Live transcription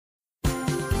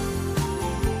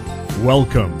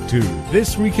Welcome to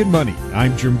This Week in Money.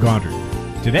 I'm Jim Goddard.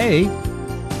 Today,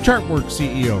 Chartworks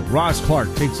CEO Ross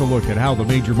Clark takes a look at how the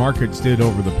major markets did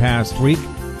over the past week.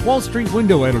 Wall Street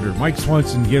Window editor Mike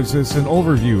Swanson gives us an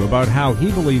overview about how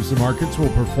he believes the markets will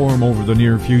perform over the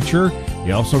near future.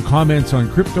 He also comments on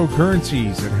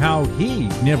cryptocurrencies and how he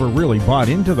never really bought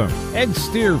into them. Ed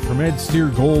Steer from Ed Steer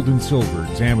Gold and Silver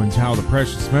examines how the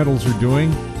precious metals are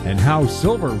doing and how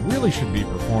silver really should be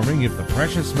performing if the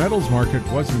precious metals market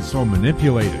wasn't so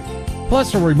manipulated.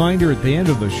 Plus, a reminder at the end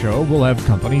of the show, we'll have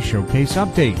company showcase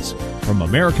updates from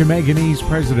American Manganese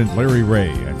President Larry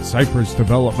Reaugh and Cypress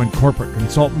Development Corporate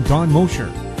Consultant Don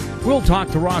Mosher. We'll talk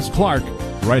to Ross Clark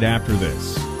right after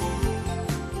this.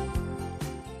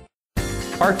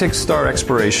 Arctic Star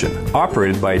Exploration,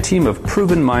 operated by a team of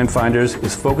proven mine finders,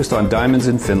 is focused on diamonds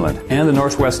in Finland and the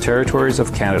Northwest Territories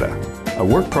of Canada. A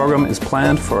work program is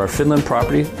planned for our Finland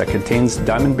property that contains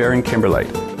diamond-bearing kimberlite.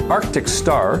 Arctic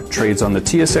Star trades on the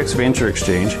TSX Venture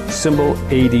Exchange, symbol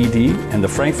ADD, and the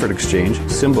Frankfurt Exchange,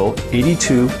 symbol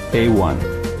 82A1.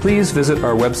 Please visit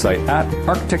our website at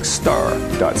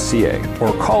arcticstar.ca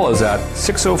or call us at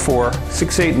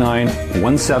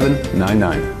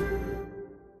 604-689-1799.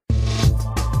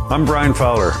 I'm Brian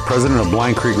Fowler, president of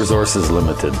Blind Creek Resources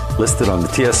Limited, listed on the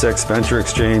TSX Venture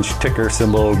Exchange, ticker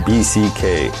symbol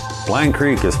BCK. Blind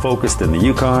Creek is focused in the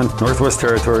Yukon, Northwest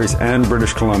Territories, and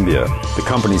British Columbia. The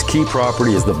company's key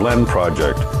property is the Blend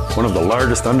Project, one of the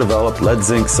largest undeveloped lead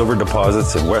zinc silver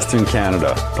deposits in Western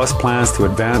Canada, plus plans to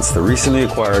advance the recently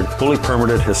acquired, fully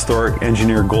permitted historic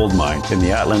Engineer Gold Mine in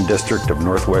the Atlan District of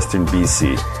Northwestern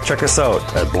BC. Check us out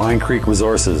at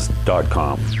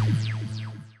blindcreekresources.com.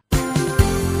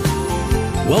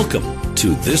 Welcome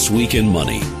to This Week in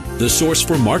Money, the source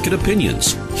for market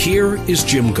opinions. Here is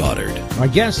Jim Goddard. My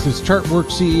guest is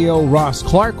Chartworks CEO Ross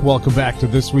Clark. Welcome back to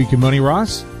This Week in Money,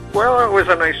 Ross. Well, it was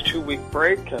a nice 2-week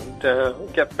break, and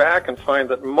get back and find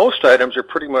that most items are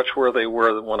pretty much where they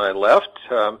were when I left.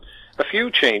 A few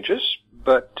changes,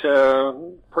 but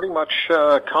pretty much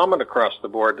common across the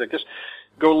board. I guess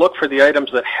go look for the items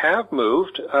that have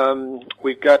moved.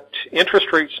 We've got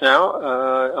interest rates now.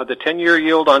 The 10-year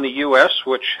yield on the U.S.,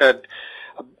 which had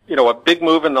a big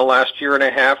move in the last year and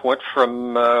a half, went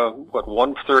from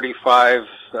 135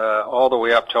 all the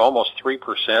way up to almost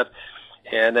 3%,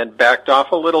 and then backed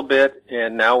off a little bit,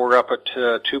 and now we're up at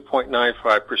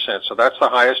 2.95%. So that's the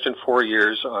highest in 4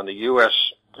 years on the U.S.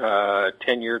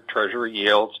 10-year Treasury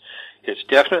yields. It's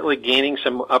definitely gaining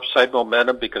some upside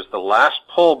momentum because the last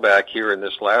pullback here in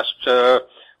this last 4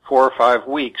 or 5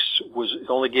 weeks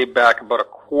only gave back about a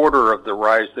quarter of the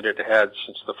rise that it had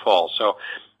since the fall. So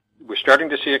we're starting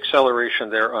to see acceleration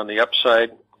there on the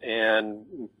upside, and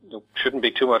it shouldn't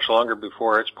be too much longer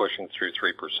before it's pushing through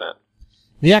 3%.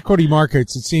 The equity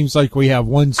markets, it seems like we have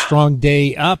one strong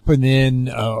day up and then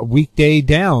a weekday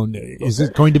down. Is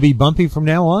it going to be bumpy from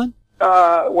now on?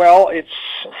 Well, it's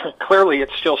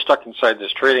still stuck inside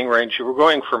this trading range. We're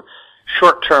going from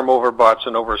short-term overboughts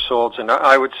and oversolds, and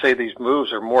I would say these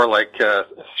moves are more like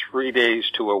 3 days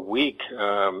to a week,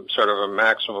 sort of a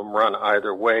maximum run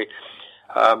either way.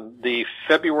 The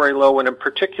February low, and in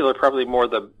particular probably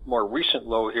the more recent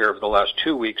low here of the last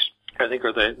 2 weeks, I think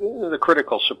are the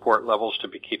critical support levels to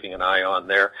be keeping an eye on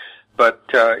there. But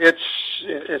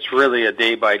it's really a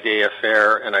day-by-day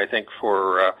affair, and I think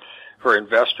for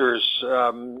investors,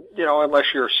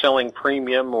 unless you're selling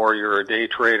premium or you're a day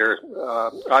trader,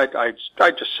 I'd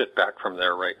just sit back from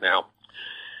there right now.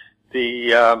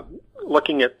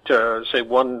 Looking at, say,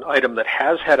 one item that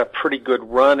has had a pretty good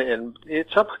run and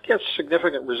it's up against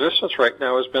significant resistance right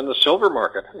now has been the silver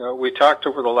market. We talked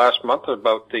over the last month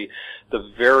about the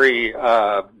very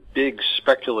big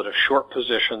speculative short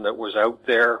position that was out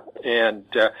there, and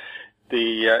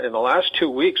in the last 2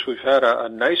 weeks, we've had a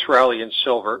nice rally in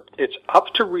silver. It's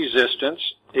up to resistance.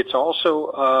 It's also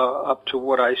up to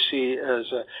what I see as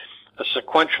a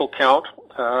sequential count.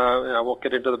 And I won't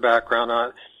get into the background on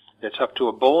it. It's up to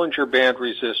a Bollinger Band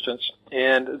resistance.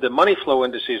 And the money flow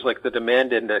indices, like the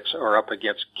demand index, are up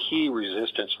against key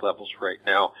resistance levels right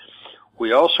now.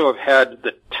 We also have had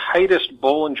the tightest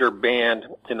Bollinger Band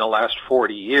in the last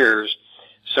 40 years.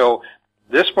 So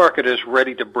this market is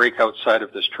ready to break outside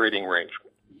of this trading range.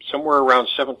 Somewhere around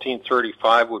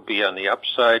 1735 would be on the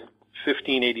upside,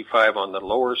 1585 on the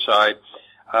lower side.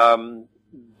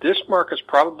 This market's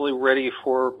probably ready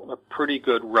for a pretty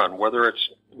good run, whether it's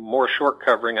more short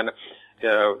covering, and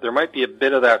there might be a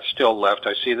bit of that still left.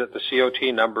 I see that the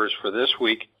COT numbers for this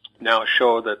week now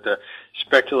show that the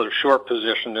speculative short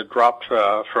position had dropped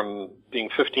from being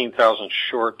 15,000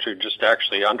 short to just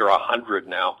actually under 100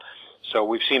 now. So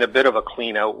we've seen a bit of a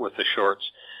clean out with the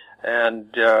shorts. And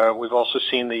we've also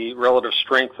seen the relative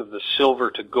strength of the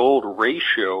silver to gold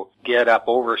ratio get up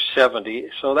over 70,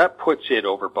 so that puts it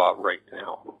overbought right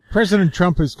now. President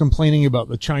Trump is complaining about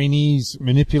the Chinese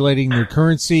manipulating their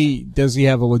currency. Does he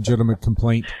have a legitimate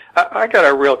complaint? I got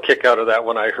a real kick out of that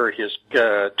when I heard his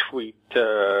tweet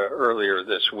earlier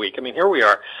this week. I mean, here we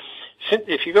are.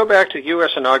 If you go back to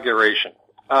U.S. inauguration,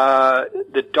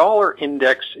 the dollar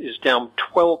index is down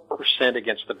 12%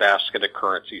 against the basket of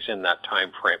currencies in that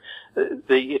time frame.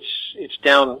 It's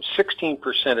down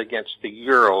 16% against the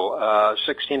euro,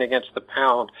 16% against the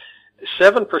pound,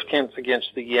 7%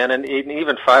 against the yen, and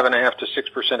even 5.5% to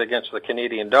 6% against the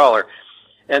Canadian dollar.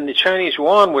 And the Chinese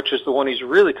yuan, which is the one he's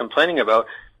really complaining about,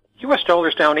 U.S.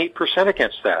 dollar's down 8%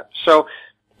 against that. So,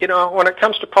 you know, when it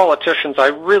comes to politicians, I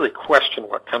really question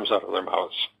what comes out of their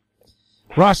mouths.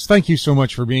 Ross, thank you so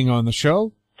much for being on the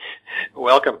show.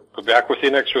 Welcome. We'll be back with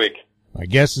you next week. My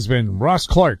guest has been Ross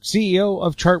Clark, CEO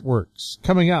of Chartworks.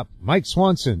 Coming up, Mike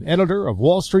Swanson, editor of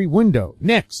Wall Street Window.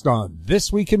 Next on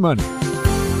This Week in Money.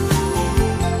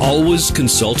 Always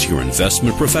consult your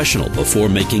investment professional before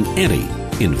making any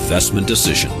investment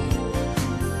decision.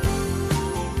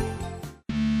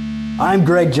 I'm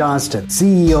Greg Johnston,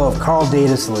 CEO of Carl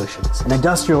Data Solutions, an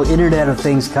industrial Internet of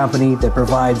Things company that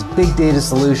provides big data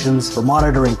solutions for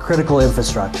monitoring critical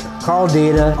infrastructure. Carl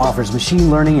Data offers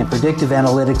machine learning and predictive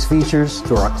analytics features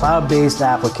through our cloud-based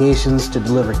applications to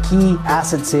deliver key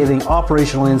asset-saving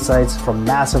operational insights from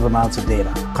massive amounts of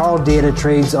data. Carl Data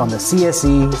trades on the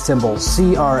CSE, symbol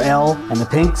CRL, and the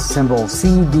Pink, symbol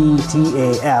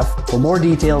CDTAF. For more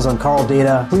details on Carl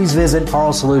Data, please visit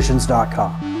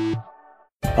carlsolutions.com.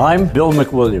 I'm Bill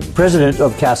McWilliam, president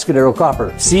of Cascadero Copper,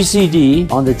 CCD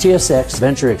on the TSX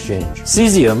Venture Exchange.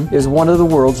 Cesium is one of the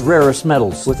world's rarest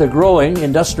metals with a growing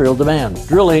industrial demand.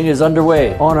 Drilling is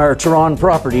underway on our Tehran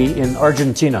property in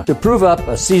Argentina to prove up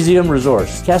a cesium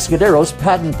resource. Cascadero's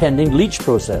patent-pending leach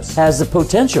process has the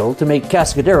potential to make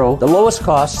Cascadero the lowest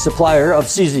cost supplier of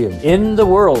cesium in the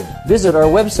world. Visit our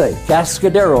website,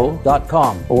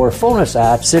 cascadero.com, or phone us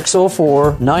at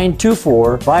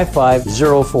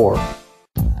 604-924-5504.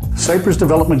 Cypress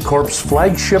Development Corp's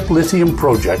flagship lithium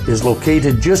project is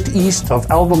located just east of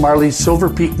Albemarle's Silver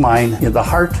Peak mine in the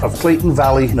heart of Clayton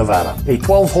Valley, Nevada. A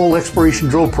 12-hole exploration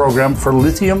drill program for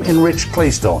lithium-enriched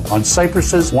claystone on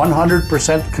Cypress's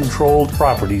 100% controlled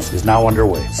properties is now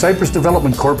underway. Cypress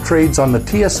Development Corp trades on the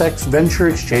TSX Venture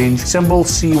Exchange, symbol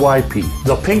CYP,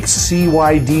 the Pink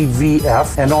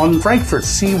CYDVF, and on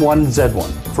Frankfurt's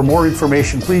C1Z1. For more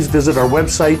information, please visit our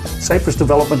website,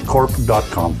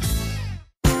 cypressdevelopmentcorp.com.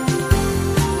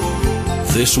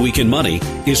 This Week in Money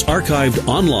is archived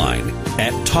online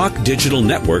at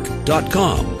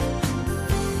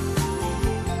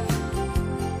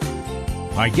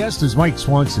talkdigitalnetwork.com. My guest is Mike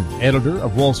Swanson, editor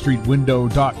of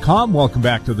wallstreetwindow.com. Welcome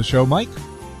back to the show, Mike.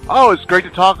 Oh, it's great to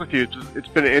talk with you. It's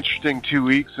been an interesting 2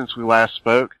 weeks since we last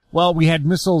spoke. Well, we had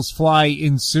missiles fly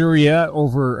in Syria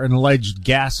over an alleged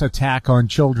gas attack on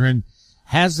children.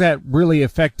 Has that really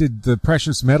affected the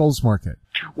precious metals market?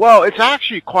 Well, it's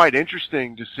actually quite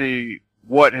interesting to see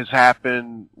what has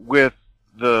happened with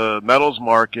the metals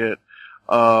market,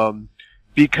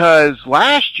 because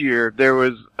last year there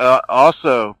was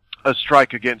also a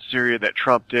strike against Syria that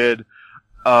Trump did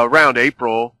around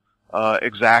April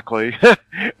exactly,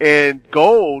 and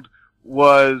gold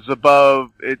was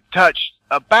above, it touched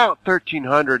about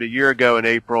 1,300 a year ago in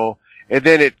April, and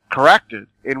then it corrected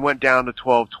and went down to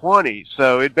 1,220.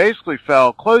 So it basically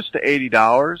fell close to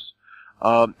 $80,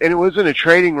 and it was in a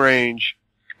trading range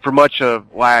for much of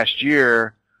last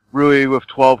year, really with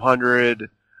 1,200,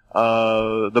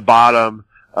 the bottom.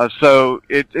 So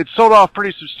it sold off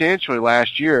pretty substantially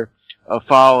last year,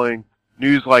 following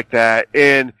news like that.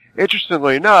 And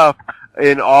interestingly enough,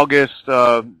 in August,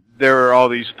 there were all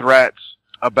these threats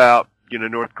about,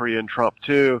 North Korea and Trump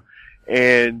too.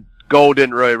 And gold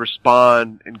didn't really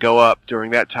respond and go up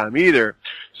during that time either.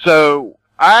 So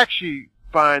I actually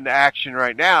find the action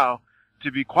right now to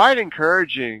be quite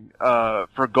encouraging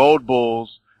for gold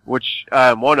bulls, which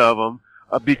I'm one of them,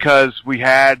 because we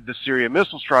had the Syria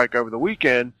missile strike over the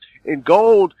weekend, and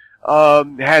gold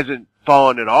hasn't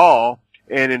fallen at all.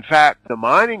 And in fact, the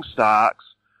mining stocks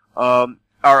are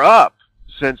up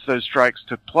since those strikes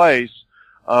took place.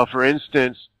 For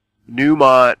instance,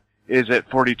 Newmont is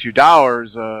at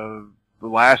 $42. The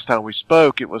last time we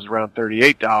spoke, it was around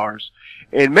 $38.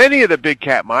 And many of the big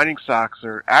cap mining stocks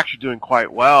are actually doing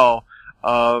quite well.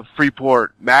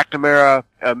 Freeport McNamara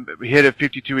hit a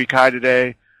 52-week high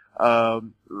today.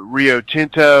 Rio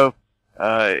Tinto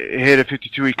hit a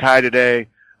 52-week high today.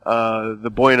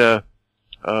 The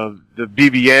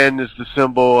BBN is the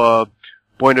symbol.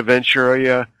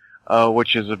 Buenaventura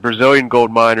which is a Brazilian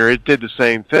gold miner. It did the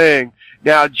same thing.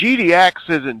 Now, GDX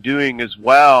isn't doing as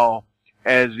well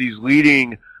as these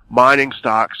leading mining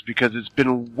stocks because it's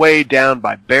been weighed down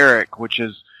by Barrick, which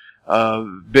has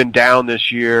been down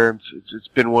this year. It's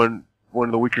been one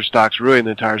of the weaker stocks really in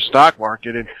the entire stock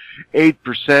market, and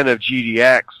 8% of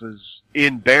GDX is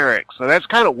in Barrick. So that's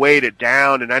kind of weighed it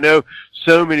down, and I know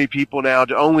so many people now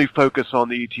to only focus on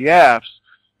the ETFs,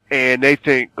 and they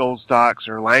think gold stocks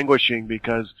are languishing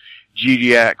because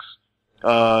GDX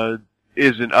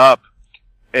isn't up,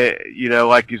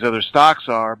 like these other stocks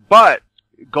are. But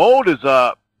gold is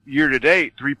up year to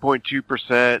date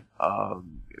 3.2%.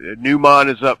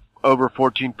 Newmont is up over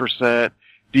 14%.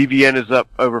 BVN is up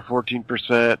over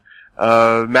 14%.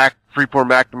 Freeport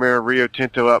McMoran, Rio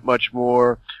Tinto up much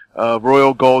more.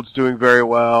 Royal Gold's doing very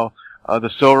well.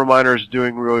 The silver miner is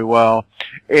doing really well.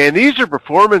 And these are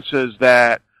performances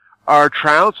that are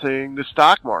trouncing the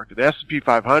stock market. The S&P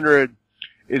 500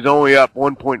 is only up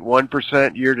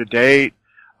 1.1% year to date.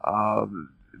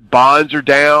 Bonds are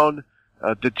down.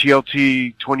 The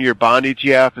TLT 20-year bond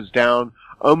ETF is down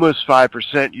almost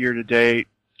 5% year to date.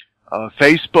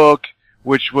 Facebook,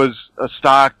 which was a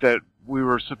stock that we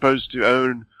were supposed to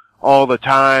own all the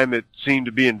time, it seemed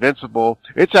to be invincible.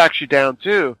 It's actually down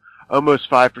too, almost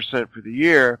 5% for the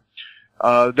year.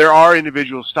 There are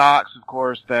individual stocks, of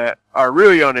course, that are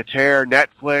really on a tear.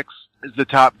 Netflix is the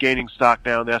top gaining stock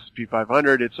now in the S&P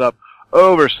 500. It's up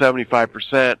over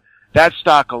 75%. That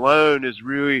stock alone is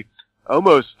really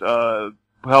almost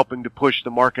helping to push the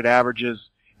market averages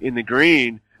in the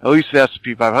green, at least the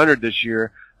S&P 500 this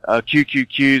year.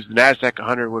 QQQs, the NASDAQ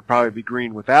 100 would probably be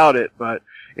green without it, but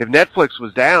if Netflix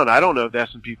was down, I don't know if the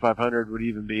S&P 500 would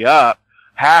even be up.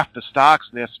 Half the stocks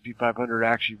in the S&P 500 are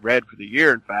actually red for the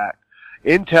year, in fact.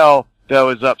 Intel, though,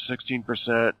 is up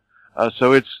 16%,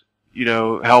 so it's,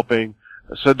 helping.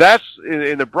 So that's,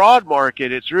 in the broad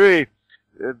market, it's really,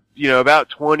 about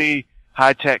 20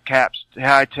 high-tech,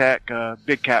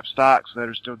 big cap stocks that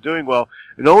are still doing well,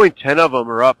 and only 10 of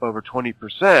them are up over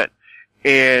 20%.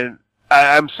 And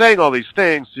I'm saying all these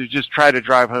things to just try to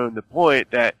drive home the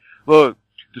point that, look,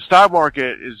 the stock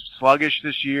market is sluggish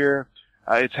this year.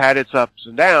 It's had its ups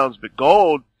and downs, but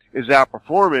gold is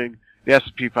outperforming the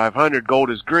S&P 500. Gold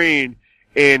is green,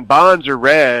 and bonds are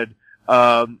red.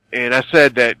 And I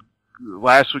said that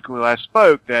last week when we last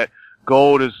spoke that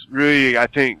gold is really, I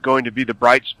think, going to be the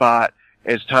bright spot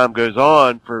as time goes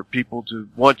on for people to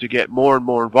want to get more and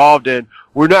more involved in.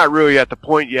 We're not really at the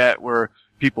point yet where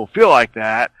people feel like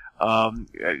that.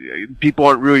 People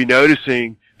aren't really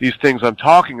noticing these things I'm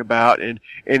talking about, and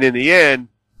in the end,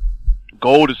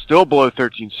 gold is still below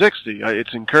 1360.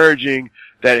 It's encouraging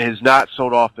that it has not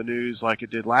sold off the news like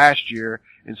it did last year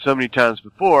and so many times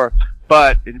before,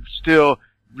 but it still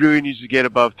really needs to get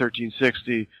above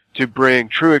 1360 to bring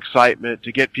true excitement,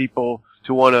 to get people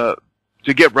to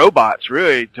get robots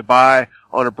really to buy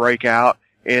on a breakout,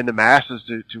 and the masses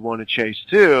to want to chase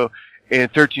too. And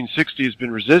 1360 has been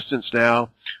resistance now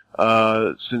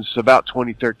since about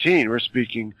 2013. We're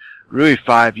speaking really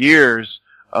 5 years.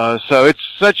 So it's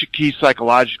such a key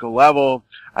psychological level.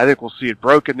 I think we'll see it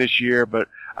broken this year, but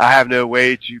I have no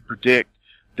way to predict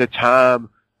the time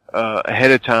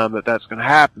ahead of time that that's going to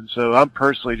happen. So I'm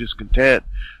personally just content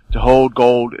to hold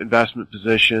gold investment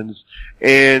positions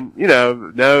and,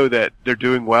 know that they're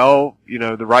doing well.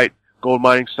 The right gold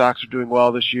mining stocks are doing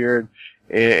well this year,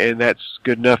 and that's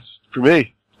good enough for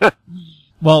me.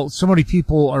 Well, so many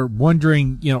people are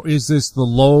wondering, is this the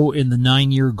low in the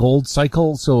 9-year gold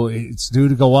cycle? So it's due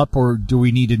to go up, or do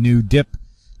we need a new dip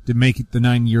to make it the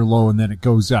 9-year low and then it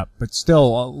goes up? But still,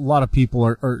 a lot of people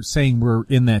are saying we're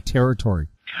in that territory.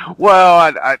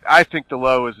 Well, I think the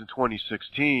low is in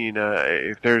 2016,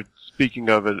 if they're speaking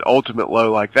of an ultimate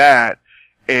low like that.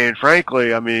 And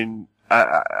frankly,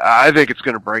 I think it's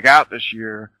going to break out this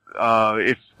year.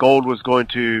 If gold was going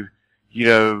to,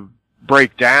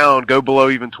 break down, go below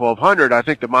even 1200, I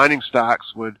think the mining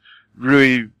stocks would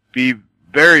really be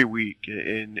very weak,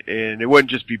 and it wouldn't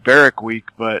just be Barrick weak,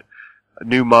 but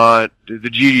Newmont, the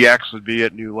GDX would be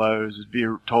at new lows. It'd be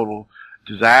a total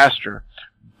disaster.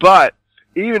 But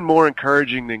even more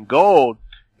encouraging than gold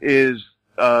is,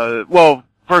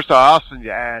 first I also need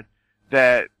to add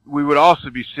that we would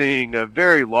also be seeing a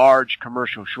very large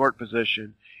commercial short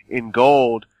position in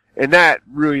gold, and that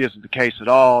really isn't the case at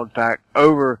all. In fact,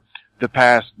 over the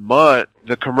past month,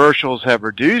 the commercials have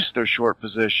reduced their short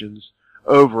positions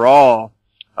overall,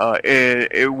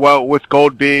 with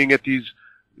gold being at these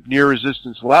near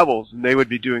resistance levels, and they would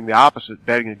be doing the opposite,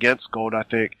 betting against gold, I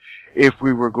think, if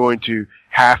we were going to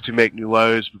have to make new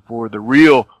lows before the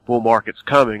real bull market's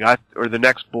coming, or the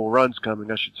next bull run's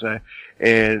coming, I should say.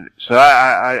 And so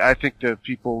I think that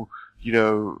people,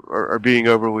 are being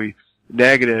overly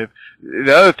negative.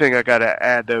 The other thing I gotta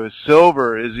add though is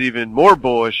silver is even more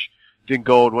bullish than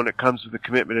gold when it comes to the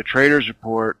commitment of traders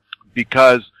report,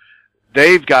 because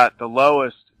they've got the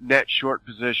lowest net short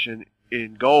position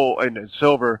in gold and in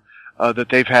silver that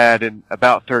they've had in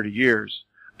about 30 years.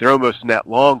 They're almost net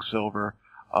long silver.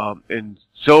 And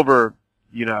silver,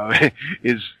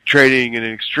 is trading in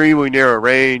an extremely narrow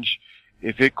range.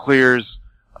 If it clears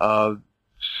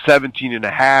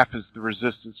 17.5 is the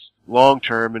resistance long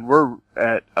term, and we're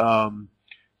at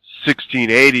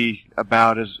 1680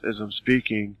 about as I'm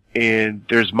speaking, and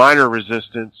there's minor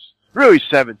resistance, really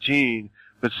 17,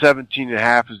 but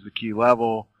 17.5 is the key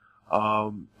level.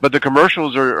 But the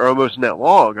commercials are almost net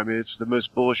long. I mean, it's the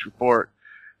most bullish report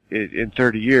in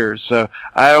 30 years. So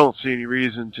I don't see any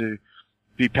reason to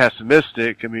be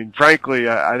pessimistic. I mean, frankly,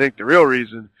 I think the real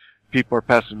reason people are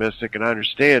pessimistic, and I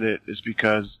understand it, is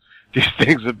because these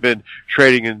things have been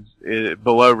trading in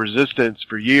below resistance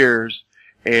for years,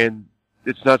 and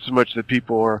it's not so much that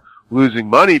people are losing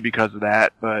money because of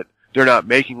that, but they're not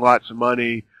making lots of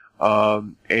money,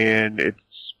 and it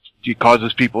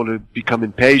causes people to become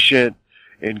impatient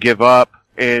and give up.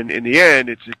 And in the end,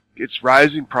 it's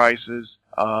rising prices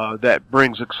that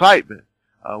brings excitement.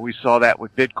 We saw that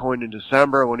with Bitcoin in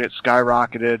December when it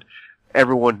skyrocketed.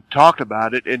 Everyone talked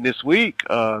about it. And this week,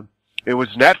 it was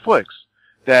Netflix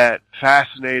that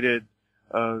fascinated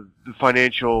the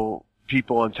financial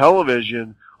people on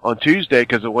television on Tuesday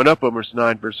because it went up almost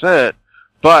 9%,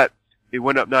 but it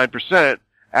went up 9%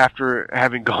 after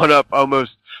having gone up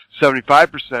almost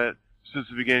 75% since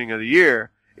the beginning of the year.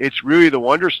 It's really the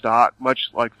wonder stock, much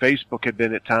like Facebook had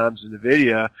been at times in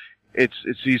NVIDIA. It's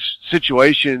these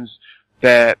situations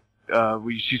that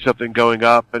we see something going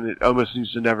up and it almost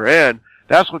seems to never end.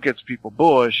 That's what gets people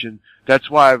bullish, and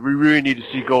that's why we really need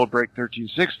to see gold break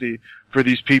 1360 for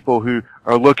these people who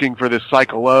are looking for this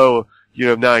cycle low,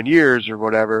 9 years or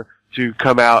whatever, to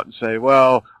come out and say,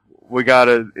 well, we got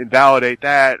to invalidate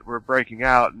that. We're breaking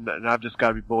out, and I've just got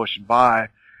to be bullish and buy.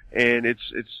 And it's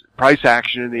price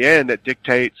action in the end that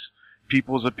dictates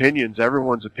people's opinions,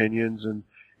 everyone's opinions,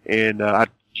 and I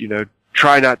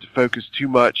try not to focus too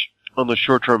much on the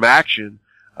short-term action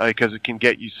because it can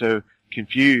get you so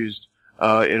confused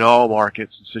in all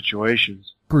markets and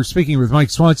situations. We're speaking with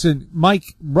Mike Swanson.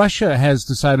 Mike, Russia has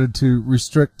decided to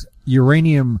restrict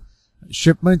uranium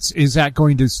shipments. Is that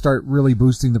going to start really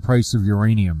boosting the price of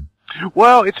uranium?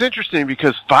 Well, it's interesting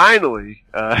because finally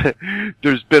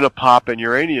there's been a pop in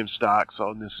uranium stocks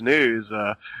on this news.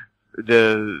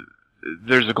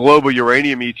 There's a global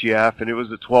uranium ETF, and it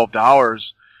was at $12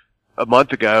 a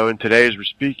month ago, and today, as we're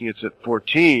speaking, it's at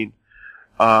 $14.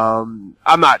 I'm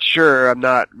not sure. I'm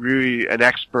not really an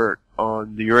expert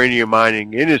on the uranium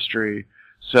mining industry,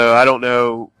 so I don't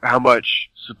know how much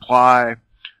supply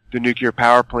the nuclear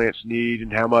power plants need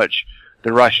and how much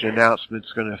the Russian announcement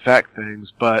is going to affect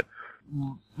things. But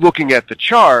looking at the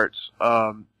charts,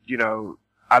 I'm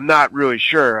not really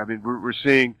sure. I mean, we're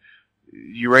seeing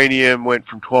uranium went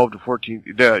from 12 to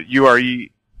 14. The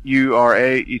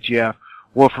URA ETF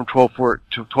went from 12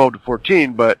 to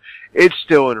 14, but it's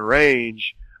still in a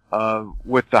range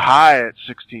with the high at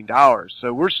 $16.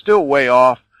 So we're still way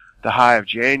off the high of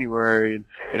January,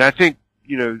 and I think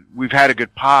we've had a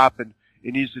good pop, and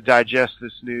it needs to digest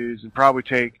this news and probably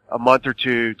take a month or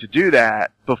two to do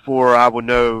that before I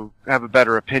will have a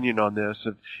better opinion on this.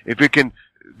 If it can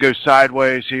go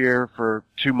sideways here for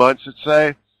 2 months, let's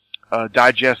say,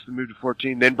 digest the move to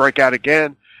 14, then break out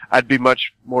again, I'd be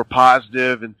much more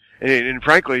positive and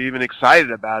frankly even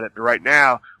excited about it. But right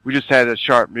now, we just had a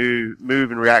sharp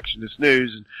move in reaction to this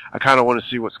news, and I kind of want to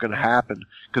see what's going to happen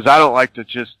because I don't like to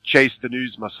just chase the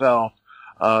news myself.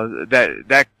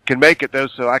 That can make it though,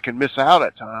 so I can miss out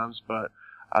at times, but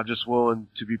I'm just willing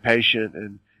to be patient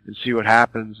and see what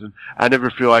happens. And I never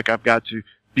feel like I've got to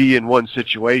be in one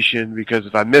situation because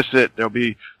if I miss it, there'll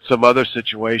be some other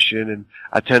situation, and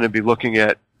I tend to be looking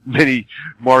at many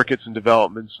markets and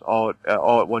developments all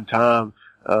at one time.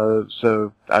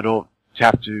 So I don't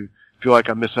have to feel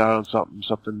like I miss out on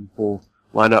something will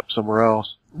line up somewhere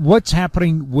else. What's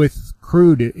happening with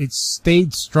crude? It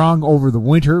stayed strong over the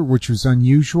winter, which was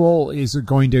unusual. Is it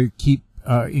going to keep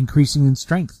increasing in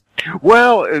strength?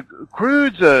 Well,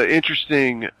 crude's an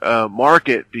interesting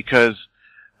market because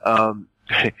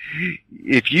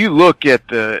if you look at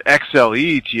the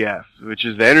XLE ETF, which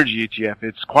is the energy ETF,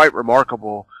 it's quite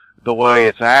remarkable the way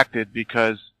it's acted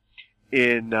because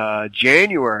in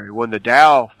January when the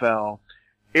Dow fell,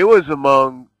 it was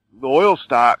among the oil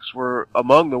stocks were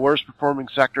among the worst performing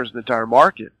sectors in the entire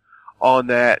market on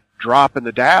that drop in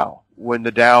the Dow when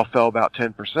the Dow fell about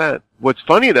 10%. What's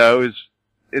funny though is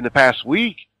in the past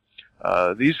week,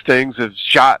 these things have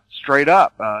shot straight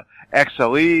up.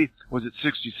 XLE was at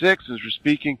 66 as we're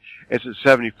speaking. It's at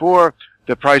 74.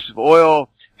 The price of oil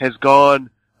has gone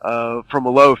from a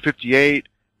low of 58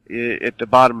 at the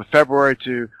bottom of February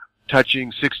to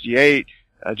touching 68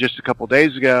 just a couple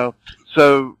days ago.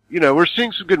 So, we're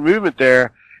seeing some good movement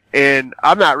there, and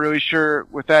I'm not really sure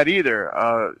with that either.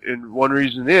 And one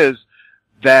reason is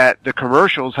that the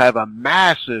commercials have a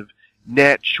massive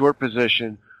net short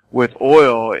position with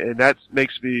oil, and that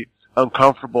makes me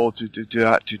uncomfortable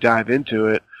to dive into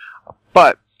it.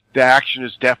 But the action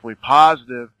is definitely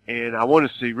positive, and I want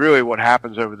to see really what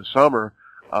happens over the summer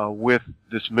with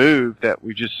this move that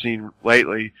we've just seen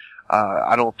lately.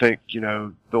 I don't think,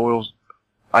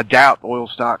 I doubt the oil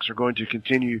stocks are going to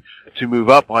continue to move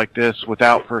up like this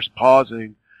without first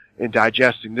pausing and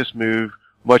digesting this move,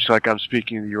 much like I'm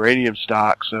speaking of the uranium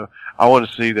stock. So I want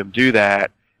to see them do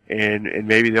that, and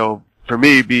maybe they'll, for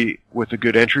me, be with a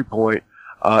good entry point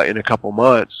in a couple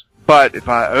months. But if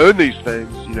I own these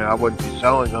things, I wouldn't be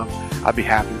selling them. I'd be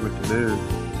happy with the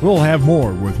move. We'll have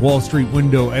more with Wall Street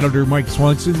Window editor Mike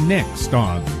Swanson next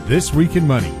on This Week in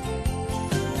Money.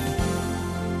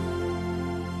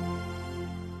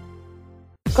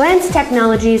 Glance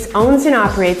Technologies owns and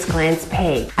operates Glance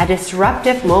Pay, a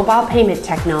disruptive mobile payment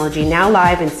technology now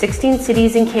live in 16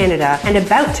 cities in Canada and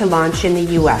about to launch in the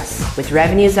U.S. With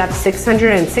revenues up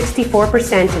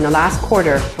 664% in the last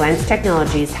quarter, Glance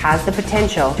Technologies has the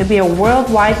potential to be a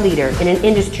worldwide leader in an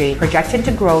industry projected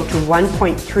to grow to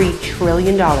 $1.3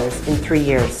 trillion in 3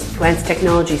 years. Glance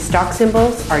Technologies stock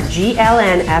symbols are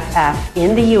GLNFF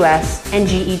in the U.S. and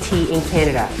GET in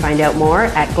Canada. Find out more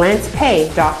at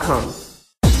glancepay.com.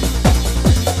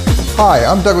 Hi,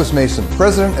 I'm Douglas Mason,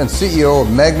 President and CEO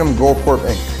of Magnum Gold Corp.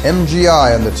 Inc.,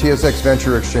 MGI on the TSX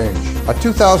Venture Exchange. A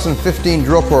 2015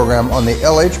 drill program on the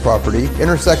LH property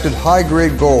intersected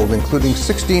high-grade gold, including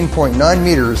 16.9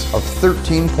 meters of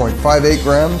 13.58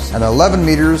 grams and 11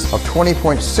 meters of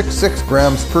 20.66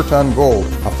 grams per ton gold.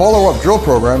 A follow-up drill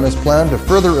program is planned to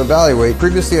further evaluate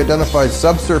previously identified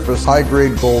subsurface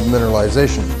high-grade gold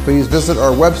mineralization. Please visit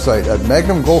our website at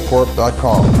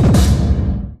magnumgoldcorp.com.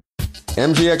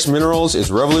 MGX Minerals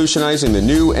is revolutionizing the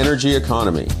new energy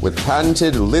economy with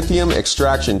patented lithium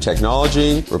extraction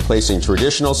technology, replacing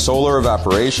traditional solar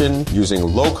evaporation using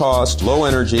low-cost,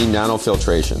 low-energy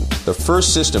nanofiltration. The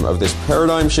first system of this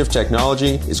paradigm shift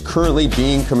technology is currently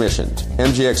being commissioned.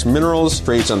 MGX Minerals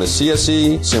trades on the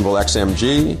CSE, symbol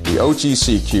XMG, the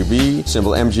OTCQB,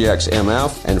 symbol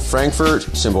MGXMF, and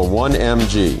Frankfurt, symbol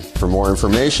 1MG. For more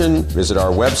information, visit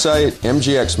our website,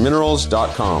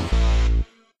 mgxminerals.com.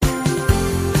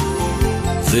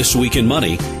 This Week in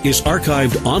Money is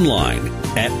archived online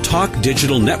at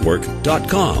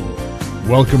talkdigitalnetwork.com.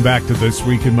 Welcome back to This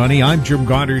Week in Money. I'm Jim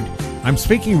Goddard. I'm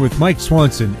speaking with Mike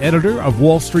Swanson, editor of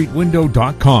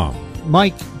wallstreetwindow.com.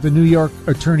 Mike, the New York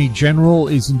Attorney General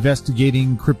is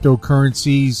investigating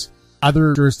cryptocurrencies.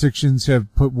 Other jurisdictions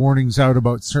have put warnings out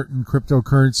about certain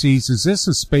cryptocurrencies. Is this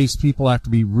a space people have to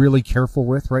be really careful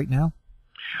with right now?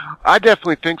 I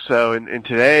definitely think so. And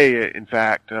today, in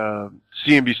fact,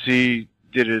 CNBC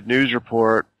did a news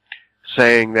report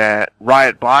saying that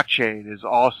Riot Blockchain is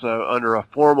also under a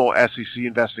formal SEC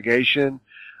investigation.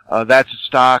 That's a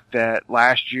stock that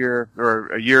last year, or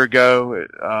a year ago,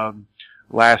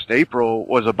 last April,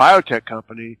 was a biotech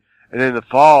company. And in the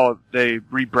fall, they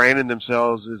rebranded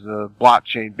themselves as a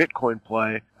blockchain Bitcoin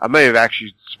play. I may have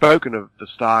actually spoken of the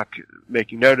stock,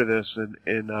 making note of this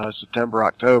in September,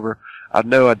 October. I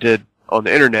know I did on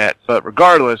the internet, but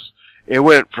regardless, it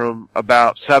went from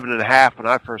about 7.5 when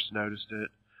I first noticed it,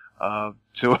 to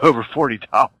over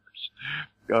 $40,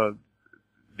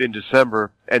 in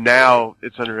December. And now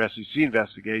it's under SEC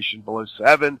investigation below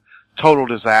 7, total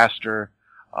disaster.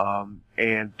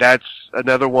 And that's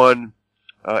another one.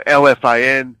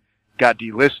 LFIN got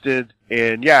delisted.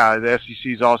 And yeah, the SEC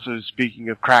is also speaking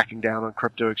of cracking down on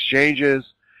crypto exchanges.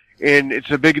 And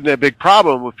it's a big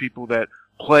problem with people that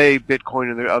play Bitcoin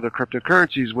and the other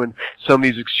cryptocurrencies when some of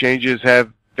these exchanges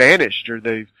have vanished, or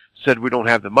they've said we don't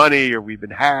have the money, or we've been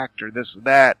hacked, or this or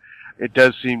that. It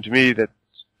does seem to me that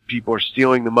people are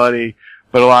stealing the money,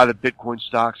 but a lot of the Bitcoin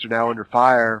stocks are now under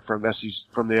fire from the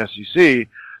SEC.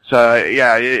 So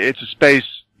yeah, it's a space,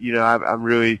 I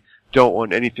really don't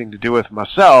want anything to do with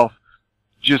myself,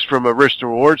 just from a risk to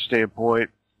reward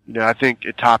standpoint. I think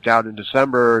it topped out in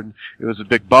December and it was a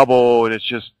big bubble, and it's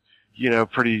just,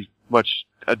 pretty much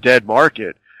a dead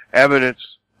market. Evidence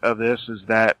of this is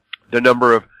that the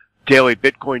number of daily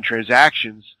Bitcoin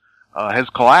transactions has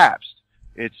collapsed.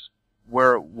 It's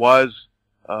where it was,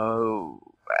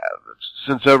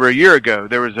 since over a year ago.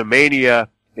 There was a mania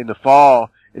in the fall,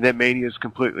 and that mania is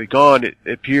completely gone. It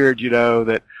appeared,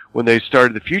 that when they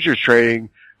started the futures trading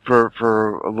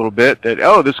for a little bit, that,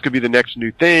 oh, this could be the next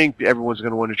new thing. Everyone's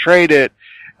going to want to trade it,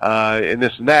 and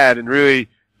this and that. And really,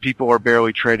 people are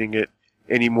barely trading it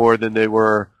any more than they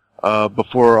were,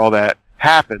 before all that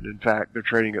happened. In fact, they're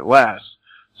trading it less.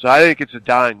 So I think it's a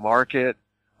dying market,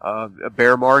 a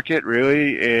bear market,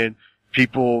 really, and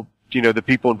people, the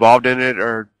people involved in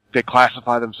it they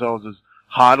classify themselves as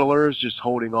hodlers, just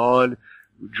holding on,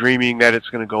 dreaming that it's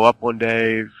going to go up one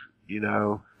day,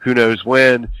 who knows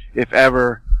when, if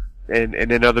ever, and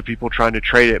then other people trying to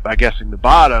trade it by guessing the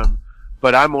bottom.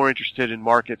 But I'm more interested in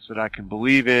markets that I can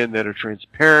believe in, that are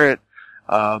transparent.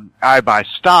 I buy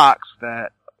stocks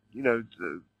that,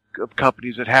 of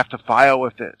companies that have to file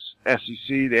with the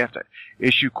SEC, they have to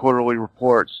issue quarterly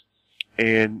reports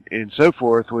and so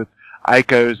forth. With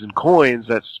ICOs and coins,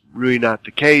 that's really not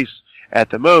the case at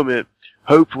the moment.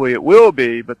 Hopefully it will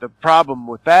be, but the problem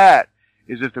with that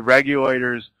is if the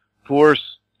regulators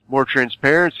force more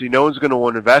transparency, no one's going to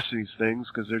want to invest in these things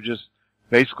because they're just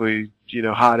basically,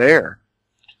 hot air.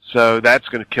 So that's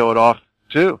going to kill it off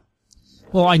too.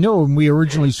 Well, I know when we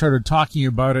originally started talking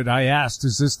about it, I asked,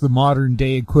 is this the modern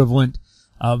day equivalent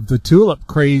of the tulip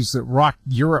craze that rocked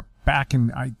Europe back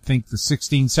in, I think, the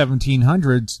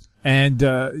 1700s? And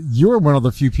you were one of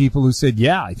the few people who said,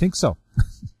 yeah, I think so.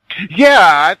 Yeah,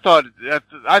 I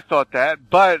thought that,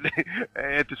 but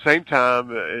at the same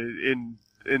time,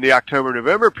 in the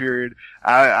October-November period,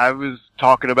 I was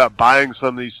talking about buying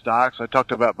some of these stocks. I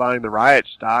talked about buying the Riot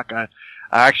stock. I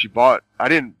actually I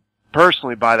didn't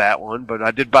personally buy that one, but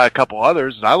I did buy a couple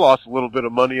others, and I lost a little bit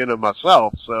of money in them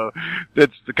myself. So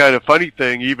that's the kind of funny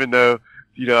thing, even though,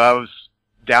 I was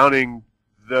downing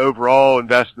the overall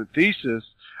investment thesis,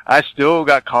 I still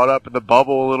got caught up in the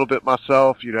bubble a little bit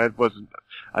myself.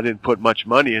 I didn't put much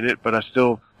money in it, but I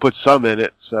still put some in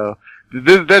it. So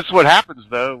that's what happens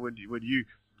though when you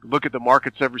look at the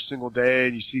markets every single day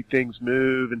and you see things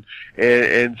move,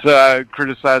 and so I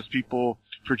criticize people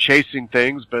for chasing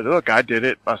things, but look, I did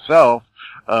it myself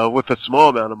with a small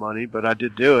amount of money, but I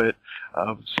did do it.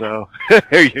 So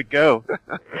there you go.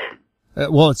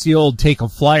 Well, it's the old take a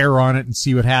flyer on it and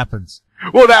see what happens.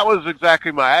 Well, that was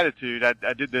exactly my attitude.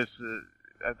 I did this,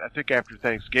 I think after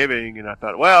Thanksgiving, and I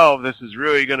thought, well, this is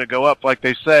really going to go up like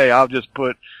they say. I'll just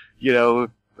put,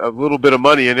 a little bit of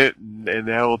money in it, and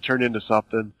that will turn into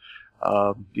something.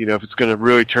 If it's going to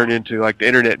really turn into like the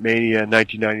internet mania in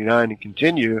 1999 and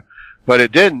continue, but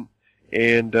it didn't.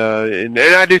 And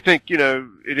I do think,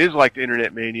 it is like the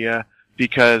internet mania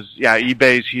because, yeah,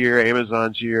 eBay's here,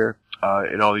 Amazon's here,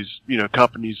 and all these,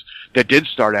 companies that did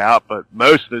start out, but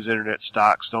most of those internet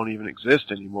stocks don't even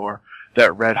exist anymore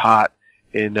that red hot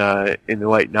in the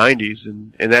late 90s.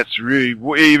 And that's really,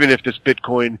 even if this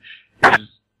Bitcoin has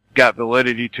got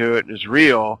validity to it and is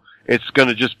real, it's going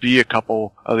to just be a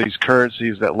couple of these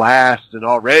currencies that last. And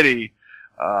already,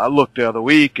 I looked the other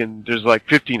week and there's like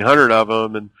 1,500 of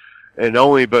them and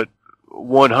only but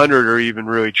 100 are even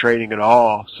really trading at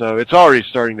all. So it's already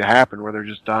starting to happen where they're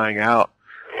just dying out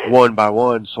one by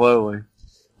one slowly.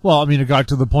 Well, I mean, it got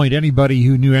to the point anybody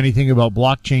who knew anything about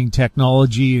blockchain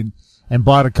technology and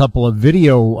bought a couple of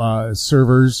video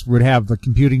servers would have the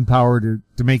computing power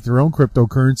to make their own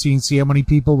cryptocurrency and see how many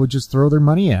people would just throw their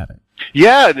money at it.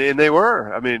 Yeah, and they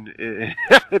were. I mean,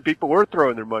 people were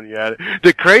throwing their money at it.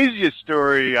 The craziest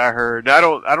story I heard, and I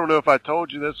don't know if I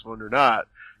told you this one or not,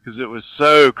 because it was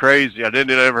so crazy. I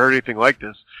didn't ever heard anything like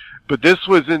this. But this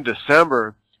was in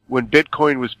December when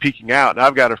Bitcoin was peaking out. And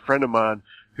I've got a friend of mine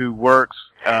who works,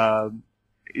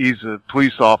 he's a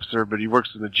police officer, but he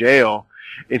works in the jail.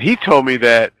 And he told me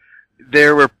that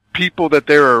there were people that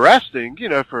they were arresting,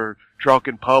 for drunk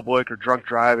in public or drunk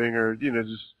driving or,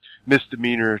 just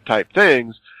misdemeanor type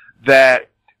things that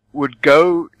would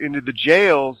go into the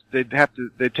jails. They'd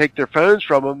take their phones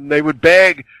from them. They would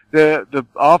beg the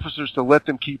officers to let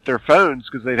them keep their phones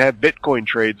because they'd have Bitcoin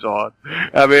trades on.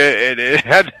 I mean,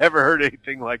 I'd never heard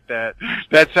anything like that.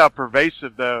 That's how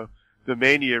pervasive though the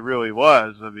mania really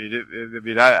was. I mean,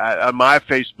 on my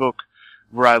Facebook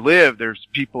where I live, there's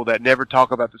people that never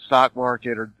talk about the stock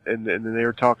market and they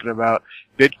were talking about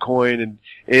Bitcoin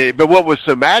but what was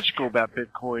so magical about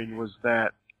Bitcoin was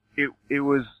that it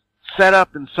was set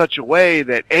up in such a way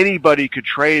that anybody could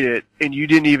trade it, and you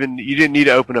didn't need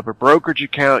to open up a brokerage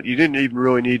account. You didn't even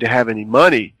really need to have any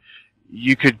money.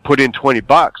 You could put in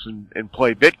 $20 and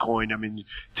play Bitcoin. I mean,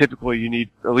 typically you need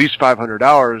at least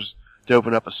 $500 to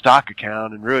open up a stock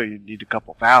account, and really you need a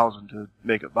couple thousand to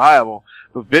make it viable.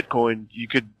 But Bitcoin, you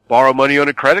could borrow money on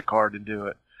a credit card and do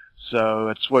it. So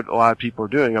that's what a lot of people are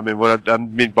doing. I mean,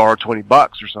 borrow $20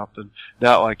 or something.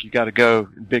 Not like you got to go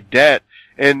in big debt.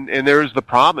 And there was the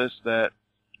promise that,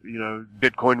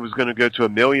 Bitcoin was going to go to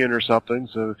 $1 million or something.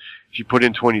 So if you put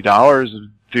in $20,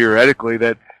 theoretically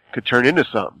that could turn into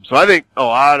something. So I think a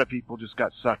lot of people just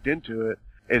got sucked into it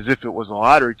as if it was a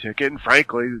lottery ticket. And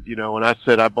frankly, when I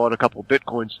said I bought a couple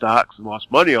Bitcoin stocks and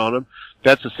lost money on them,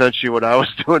 that's essentially what I was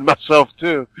doing myself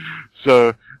too.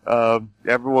 So,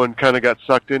 everyone kind of got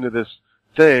sucked into this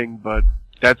thing, but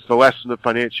that's the lesson of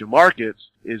financial markets,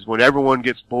 is when everyone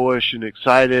gets bullish and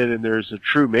excited and there's a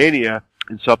true mania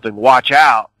in something, watch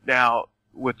out. Now,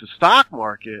 with the stock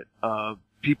market,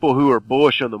 people who are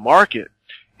bullish on the market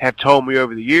have told me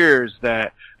over the years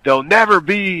that there'll never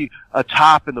be a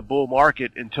top in the bull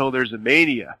market until there's a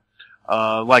mania,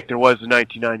 like there was in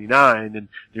 1999, and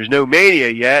there's no mania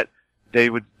yet, they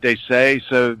say,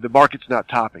 so the market's not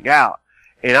topping out.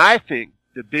 And I think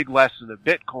the big lesson of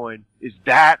Bitcoin is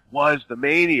that was the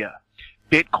mania.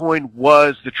 Bitcoin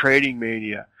was the trading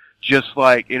mania, just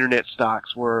like internet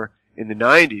stocks were in the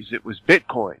 90s. It was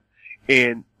Bitcoin.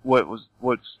 And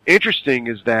what's interesting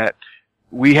is that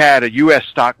we had a U.S.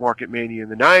 stock market mania in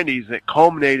the 90s that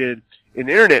culminated in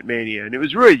internet mania, and it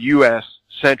was really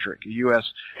U.S.-centric, a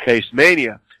U.S.-based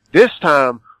mania. This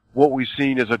time, what we've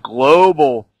seen is a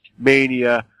global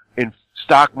mania in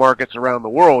stock markets around the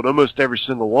world, almost every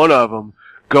single one of them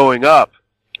going up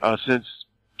since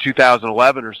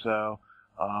 2011 or so,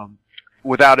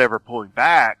 without ever pulling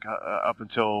back up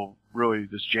until really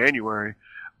this January.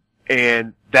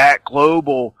 And that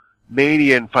global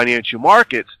mania in financial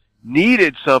markets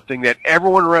needed something that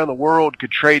everyone around the world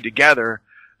could trade together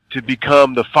to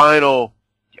become the final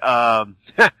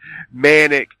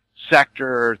manic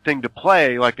sector thing to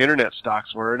play, like the internet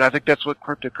stocks were. And I think that's what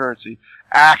cryptocurrency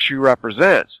actually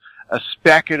represents, a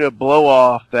speculative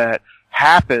blow-off that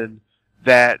happened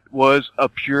that was a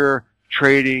pure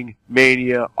trading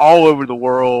mania all over the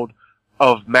world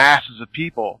of masses of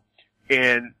people.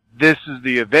 And this is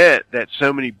the event that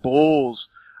so many bulls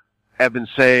have been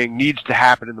saying needs to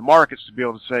happen in the markets to be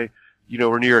able to say,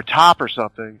 we're near a top or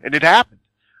something. And it happened.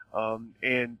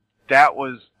 And that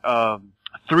was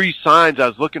 3 signs I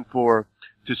was looking for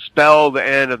to spell the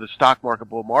end of the stock market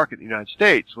bull market in the United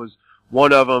States. Was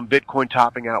one of them Bitcoin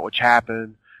topping out, which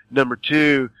happened. Number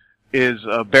 2 is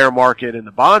a bear market in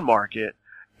the bond market.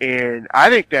 And I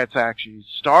think that's actually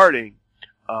starting,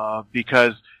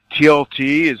 because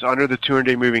TLT is under the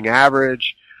 200-day moving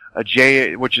average,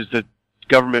 which is the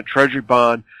government treasury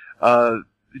bond.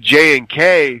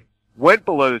 J&K went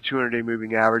below the 200-day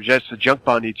moving average. That's the junk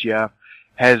bond ETF,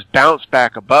 has bounced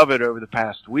back above it over the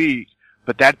past week,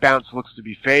 but that bounce looks to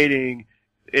be fading.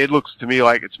 It looks to me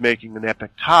like it's making an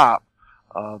epic top,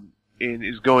 and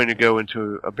is going to go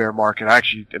into a bear market. I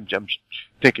actually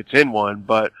think it's in one,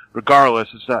 but regardless,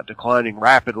 it's not declining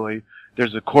rapidly.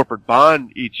 There's a corporate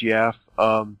bond ETF,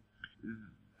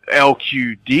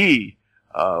 LQD,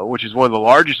 which is one of the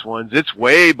largest ones. It's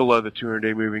way below the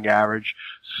 200-day moving average.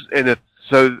 And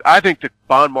so I think the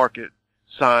bond market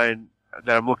sign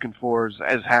that I'm looking for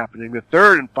is happening. The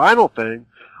third and final thing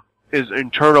is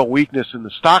internal weakness in the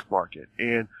stock market.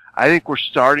 And I think we're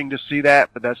starting to see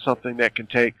that, but that's something that can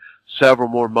take several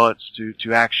more months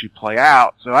to actually play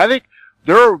out. So I think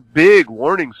there are big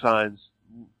warning signs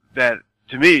that,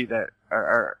 to me, that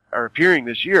are appearing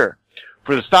this year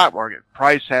for the stock market.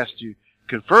 Price has to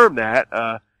confirm that,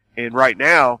 and right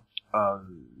now,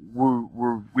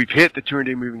 we've hit the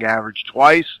 200-day moving average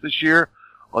twice this year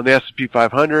on the S&P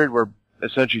 500. We're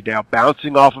essentially now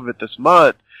bouncing off of it this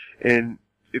month, and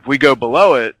if we go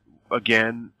below it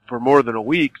again for more than a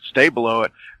week, stay below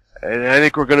it, and I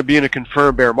think we're going to be in a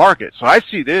confirmed bear market. So I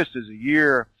see this as a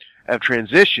year of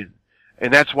transition,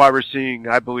 and that's why we're seeing,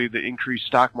 I believe, the increased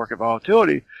stock market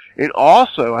volatility, and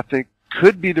also I think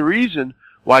could be the reason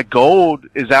why gold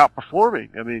is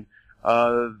outperforming. I mean,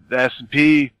 the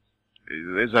S&P,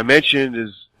 as I mentioned,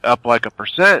 is up like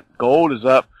 1%. Gold is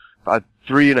up by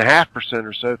 3.5%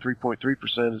 or so,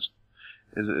 3.3%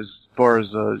 as far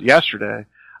as yesterday.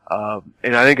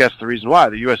 And I think that's the reason why.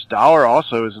 The U.S. dollar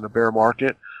also is in a bear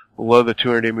market below the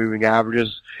 200-day moving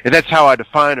averages. And that's how I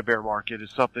define a bear market,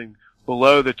 is something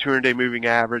below the 200-day moving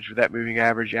average, with that moving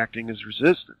average acting as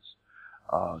resistance.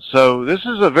 So this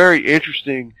is a very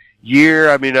interesting year.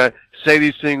 I mean, I say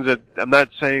these things that I'm not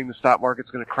saying the stock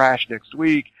market's going to crash next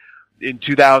week. In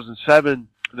 2007,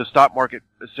 the stock market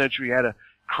essentially had a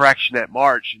correction at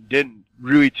March and didn't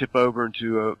really tip over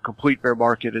into a complete bear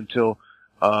market until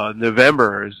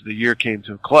November, as the year came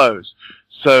to a close.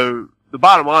 So the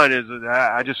bottom line is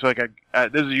that I just feel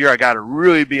like this is a year I got to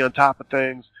really be on top of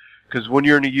things, because when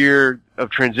you're in a year of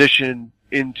transition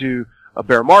into a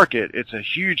bear market, it's a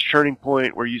huge turning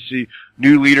point where you see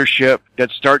new leadership that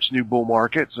starts new bull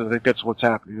markets. I think that's what's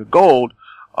happening with gold.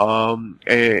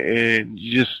 And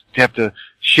you just have to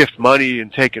shift money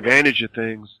and take advantage of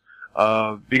things,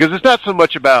 because it's not so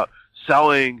much about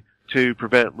selling to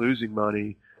prevent losing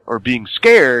money or being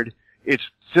scared. It's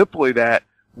simply that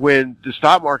when the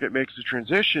stock market makes the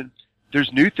transition,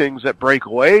 there's new things that break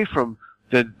away from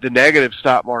the negative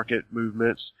stock market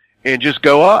movements and just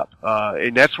go up.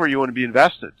 And that's where you want to be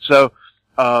invested. So,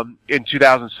 in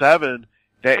 2007,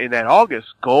 in that August,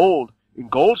 gold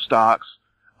stocks,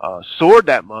 soared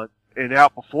that month and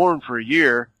outperformed for a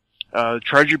year.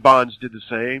 Treasury bonds did the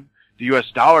same. The U.S.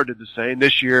 dollar did the same.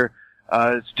 This year,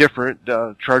 it's different.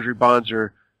 Treasury bonds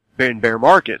are in bear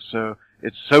market. So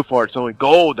so far it's only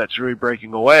gold that's really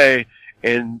breaking away,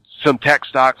 and some tech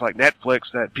stocks like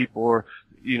Netflix that people are,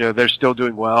 they're still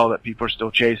doing well, that people are still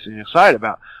chasing and excited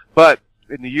about. But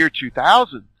in the year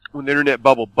 2000, when the internet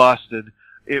bubble busted,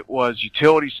 it was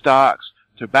utility stocks,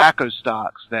 tobacco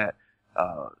stocks that,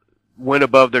 went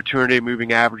above their 200-day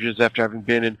moving averages after having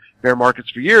been in bear markets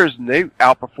for years, and they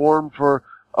outperformed for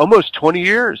almost 20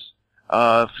 years.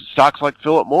 Stocks like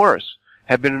Philip Morris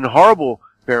have been in horrible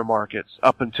bear markets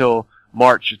up until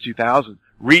March of 2000.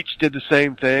 Reach did the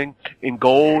same thing, and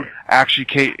gold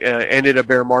actually ended a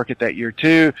bear market that year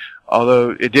too,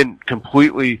 although it didn't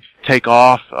completely take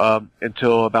off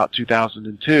until about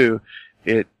 2002.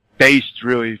 It based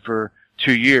really for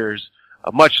 2 years,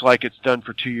 much like it's done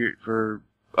for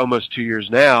almost 2 years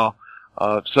now.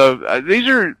 So these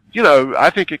are, I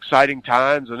think exciting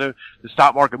times. I know the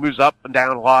stock market moves up and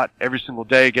down a lot every single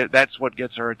day. That's what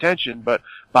gets our attention. But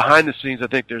behind the scenes, I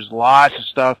think there's lots of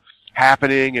stuff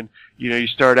happening. And, you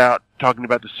start out talking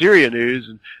about the Syria news,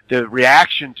 and the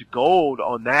reaction to gold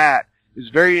on that is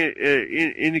very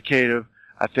indicative,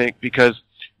 I think, because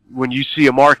when you see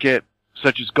a market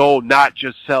such as gold not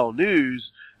just sell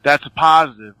news, that's a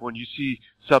positive. When you see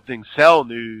something sell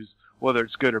news, whether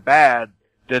it's good or bad,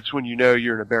 that's when you know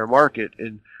you're in a bear market.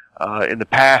 And in the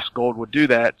past, gold would do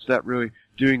that. It's not really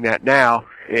doing that now.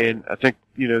 And I think,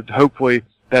 hopefully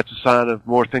that's a sign of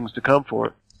more things to come for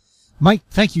it. Mike,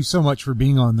 thank you so much for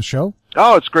being on the show.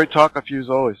 Oh, it's great talking with you as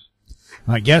always.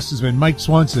 My guest has been Mike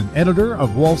Swanson, editor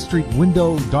of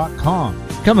WallStreetWindow.com.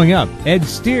 Coming up, Ed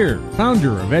Steer,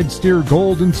 founder of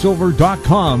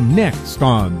EdSteerGoldandSilver.com, next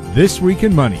on This Week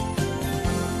in Money.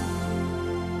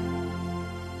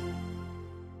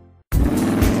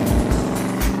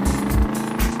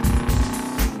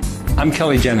 I'm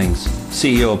Kelly Jennings,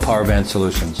 CEO of PowerBand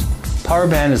Solutions.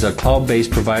 PowerBand is a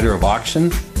cloud-based provider of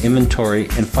auction, inventory,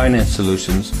 and finance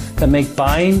solutions that make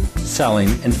buying, selling,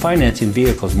 and financing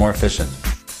vehicles more efficient.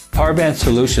 PowerBand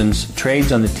Solutions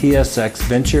trades on the TSX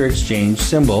Venture Exchange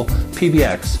symbol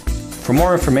PBX. For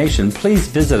more information, please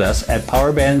visit us at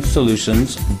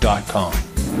powerbandsolutions.com.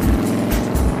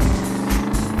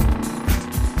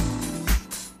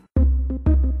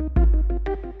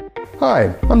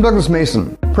 Hi, I'm Douglas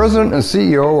Mason, President and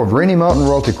CEO of Rainy Mountain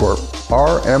Royalty Corp,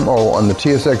 RMO, on the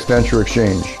TSX Venture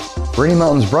Exchange. Rainy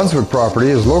Mountain's Brunswick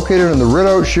property is located in the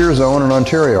Reaugh shear zone in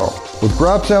Ontario, with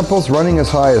grab samples running as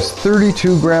high as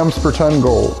 32 grams per ton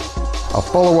gold. A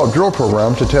follow-up drill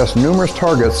program to test numerous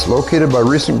targets located by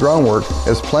recent groundwork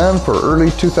is planned for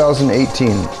early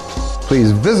 2018.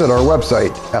 Please visit our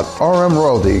website at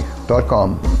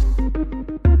rmroyalty.com.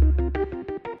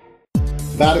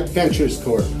 Vatic Ventures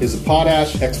Corp is a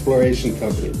potash exploration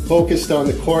company focused on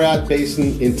the Korat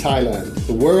Basin in Thailand,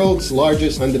 the world's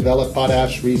largest undeveloped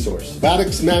potash resource.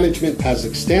 Vatic's management has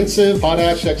extensive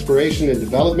potash exploration and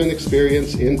development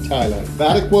experience in Thailand.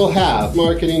 Vatic will have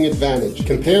marketing advantage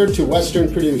compared to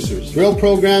Western producers. Drill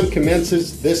program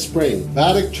commences this spring.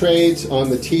 Vatic trades on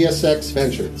the TSX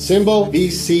Venture, symbol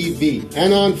VCV,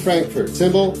 and on Frankfurt,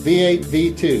 symbol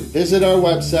V8V2. Visit our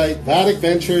website,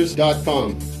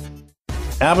 vaticventures.com.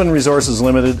 Avon Resources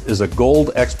Limited is a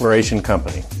gold exploration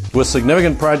company with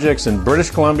significant projects in British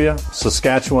Columbia,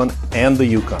 Saskatchewan, and the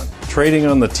Yukon. Trading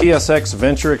on the TSX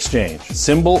Venture Exchange,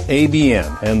 symbol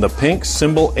ABN, and the pink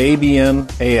symbol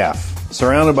ABN-AF.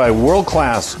 Surrounded by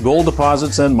world-class gold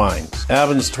deposits and mines,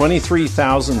 Avon's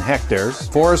 23,000 hectares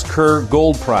Forest Kerr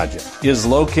Gold Project is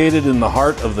located in the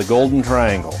heart of the Golden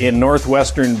Triangle in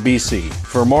northwestern BC.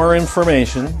 For more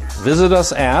information, visit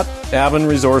us at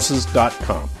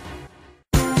avonresources.com.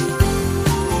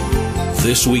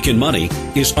 This Week in Money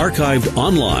is archived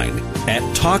online at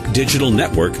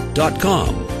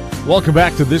talkdigitalnetwork.com. Welcome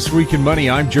back to This Week in Money.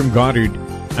 I'm Jim Goddard.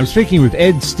 I'm speaking with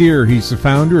Ed Steer. He's the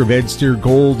founder of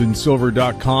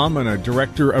EdSteerGoldandSilver.com and a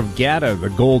director of GATA, the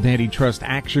Gold Antitrust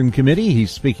Action Committee.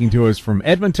 He's speaking to us from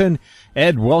Edmonton.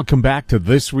 Ed, welcome back to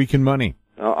This Week in Money.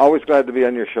 Always glad to be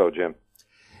on your show, Jim.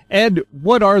 Ed,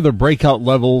 what are the breakout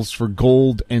levels for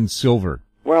gold and silver?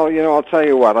 Well, I'll tell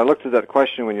you what. I looked at that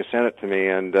question when you sent it to me,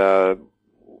 and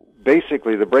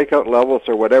basically the breakout levels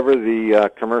are whatever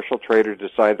the commercial traders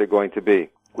decide they're going to be.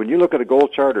 When you look at a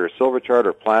gold chart or a silver chart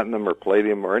or platinum or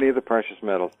palladium or any of the precious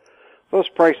metals, those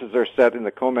prices are set in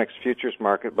the COMEX futures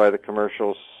market by the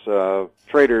commercial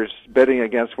traders bidding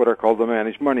against what are called the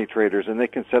managed money traders, and they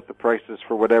can set the prices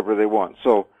for whatever they want.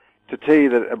 So to tell you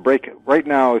that right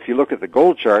now, if you look at the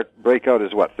gold chart, breakout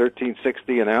is what,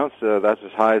 $13.60 an ounce? That's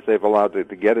as high as they've allowed it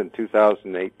to get in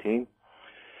 2018.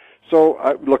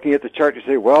 So looking at the chart, you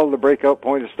say, well, the breakout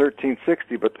point is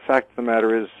 $13.60, but the fact of the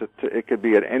matter is that it could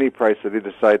be at any price that they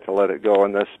decide to let it go,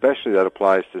 and especially that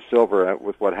applies to silver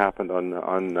with what happened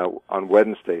on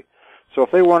Wednesday. So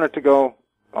if they want it to go,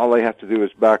 all they have to do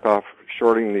is back off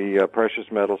shorting the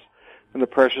precious metals, and the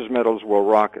precious metals will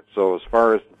rocket. So as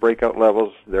far as the breakout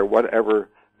levels, they're whatever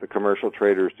the commercial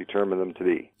traders determine them to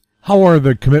be. How are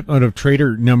the commitment of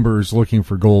trader numbers looking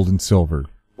for gold and silver?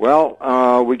 Well,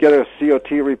 we get a COT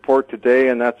report today,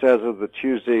 and that's as of the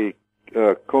Tuesday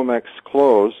COMEX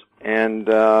close. And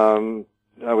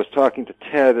I was talking to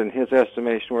Ted, and his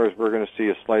estimation was we're going to see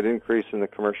a slight increase in the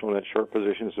commercial net short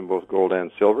positions in both gold and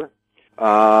silver.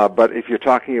 But if you're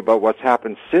talking about what's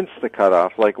happened since the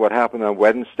cutoff, like what happened on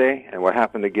Wednesday and what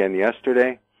happened again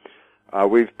yesterday,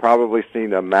 we've probably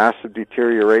seen a massive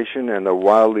deterioration, and the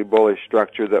wildly bullish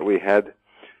structure that we had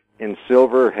in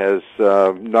silver has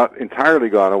not entirely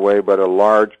gone away, but a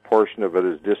large portion of it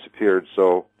has disappeared.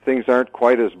 So things aren't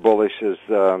quite as bullish as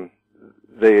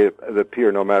they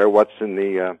appear, no matter what's in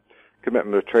the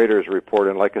commitment of traders report.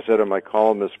 And like I said in my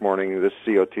column this morning, this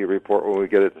COT report, when we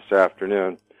get it this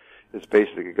afternoon, is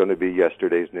basically going to be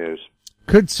yesterday's news.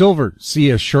 Could silver see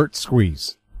a short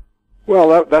squeeze?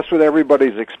 Well, that's what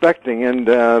everybody's expecting, and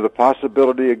the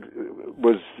possibility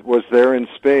was there in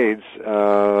spades.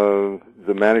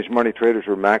 The managed money traders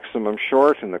were maximum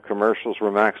short, and the commercials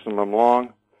were maximum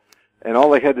long. And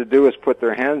all they had to do was put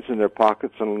their hands in their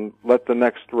pockets and let the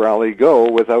next rally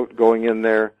go without going in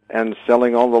there and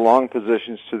selling all the long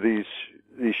positions to these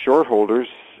short holders,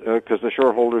 because the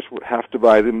short holders would have to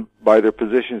buy their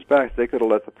positions back. They could have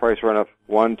let the price run up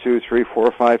 $1, $2, $3,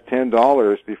 $4, $5,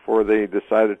 $10 before they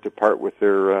decided to part with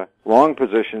their long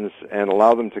positions and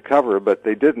allow them to cover, but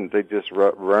they didn't. They just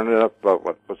run it up about,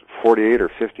 what was it, 48 or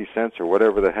 50 cents or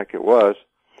whatever the heck it was,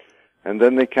 and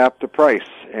then they capped the price.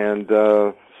 And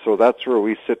so that's where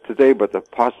we sit today, but the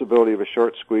possibility of a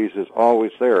short squeeze is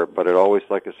always there, but it always,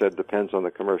 like I said, depends on the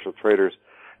commercial traders.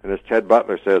 And as Ted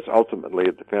Butler says, ultimately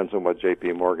it depends on what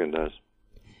J.P. Morgan does.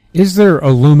 Is there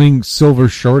a looming silver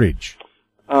shortage?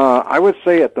 I would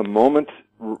say at the moment,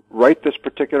 right this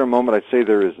particular moment, I'd say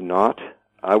there is not.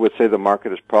 I would say the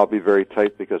market is probably very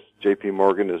tight because J.P.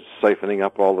 Morgan is siphoning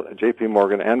up J.P.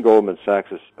 Morgan and Goldman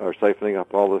Sachs are siphoning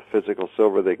up all the physical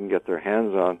silver they can get their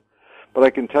hands on. But I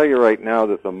can tell you right now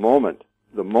that the moment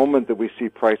that we see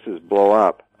prices blow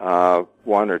up, $1 or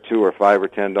 $2 or $5 or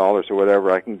 $10 or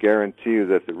whatever, I can guarantee you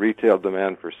that the retail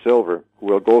demand for silver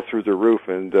will go through the roof,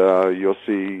 and you'll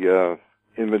see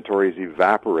inventories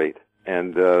evaporate,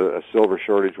 and a silver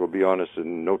shortage will be on us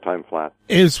in no time flat.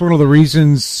 Is one of the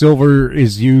reasons silver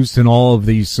is used in all of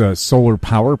these solar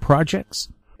power projects?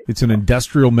 It's an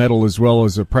industrial metal as well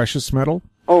as a precious metal?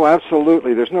 Oh,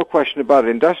 absolutely. There's no question about it.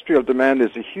 Industrial demand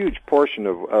is a huge portion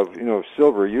of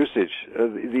silver usage.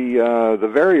 The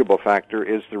variable factor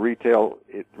is the retail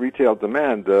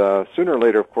demand. Sooner or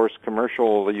later, of course,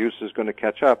 commercial use is going to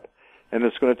catch up, and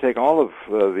it's going to take all of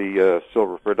the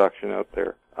silver production out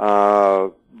there.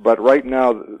 But right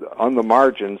now, on the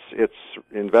margins, it's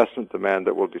investment demand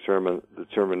that will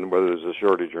determine whether there's a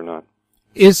shortage or not.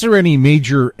 Is there any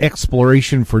major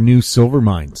exploration for new silver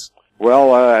mines?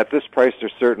 Well, at this price, there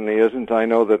certainly isn't. I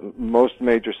know that most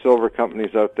major silver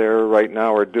companies out there right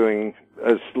now are doing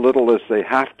as little as they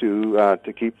have to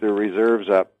keep their reserves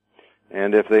up.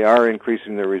 And if they are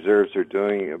increasing their reserves, they're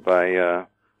doing it by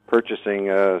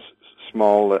purchasing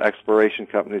small exploration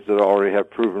companies that already have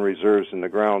proven reserves in the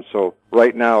ground. So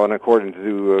right now, and according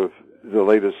to the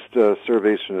latest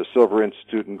surveys from the Silver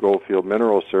Institute and Goldfield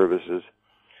Mineral Services,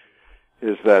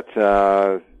 is that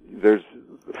there's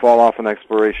fall off in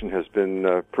exploration has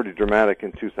been pretty dramatic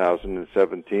in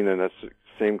 2017, and that's the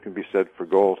same can be said for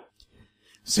gold.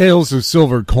 Sales of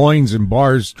silver coins and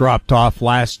bars dropped off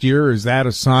last year. Is that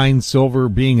a sign silver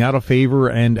being out of favor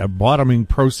and a bottoming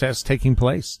process taking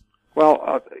place?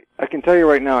 Well, I can can tell you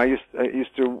right now, I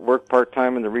used to work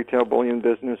part-time in the retail bullion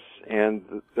business,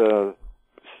 and the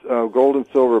gold and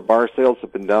silver bar sales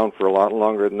have been down for a lot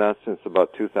longer than that, since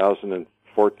about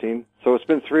 2014. So it's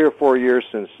been 3 or 4 years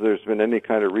since there's been any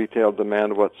kind of retail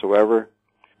demand whatsoever.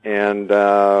 And,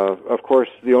 of course,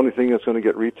 the only thing that's going to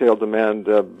get retail demand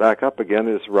back up again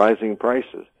is rising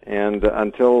prices. And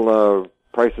until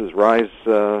prices rise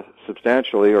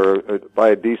substantially or by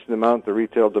a decent amount, the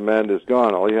retail demand is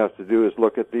gone. All you have to do is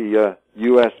look at the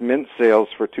U.S. mint sales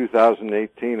for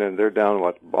 2018, and they're down,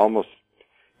 almost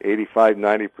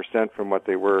 85-90% from what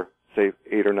they were, say,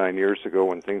 8 or 9 years ago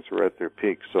when things were at their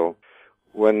peak. So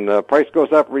when price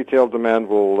goes up, retail demand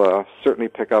will certainly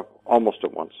pick up almost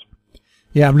at once.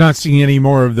 Yeah, I'm not seeing any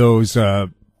more of those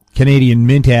Canadian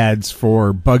mint ads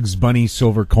for Bugs Bunny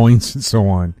silver coins and so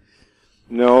on.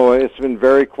 No, it's been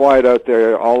very quiet out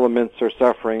there. All the mints are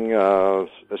suffering,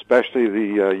 especially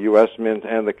the U.S. mint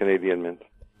and the Canadian mint.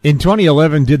 In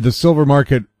 2011, did the silver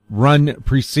market run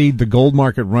precede the gold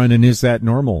market run, and is that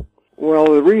normal? Well,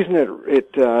 the reason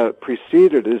it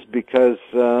preceded is because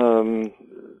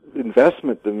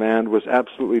investment demand was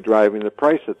absolutely driving the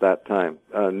price at that time.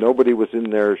 Nobody was in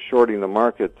there shorting the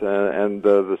market, and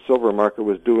the silver market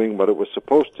was doing what it was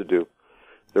supposed to do.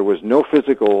 There was no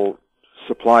physical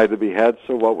supply to be had,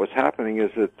 so what was happening is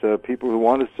that people who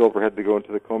wanted silver had to go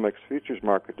into the COMEX futures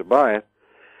market to buy it,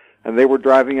 and they were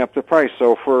driving up the price.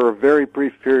 So for a very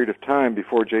brief period of time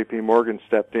before J.P. Morgan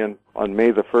stepped in on May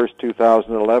the 1st,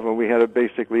 2011, we had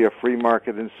basically a free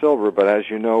market in silver. But as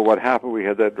you know, what happened, we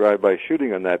had that drive-by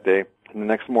shooting on that day, and the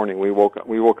next morning we woke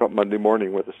up Monday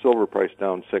morning with the silver price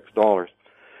down $6.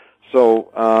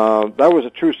 So that was a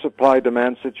true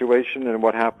supply-demand situation, and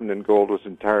what happened in gold was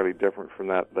entirely different from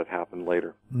that happened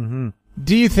later. Mm-hmm.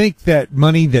 Do you think that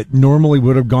money that normally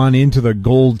would have gone into the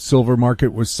gold-silver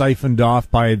market was siphoned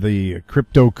off by the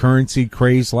cryptocurrency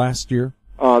craze last year?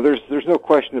 There's no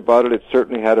question about it. It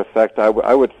certainly had effect. I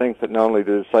would think that not only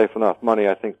did it siphon off money,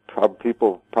 I think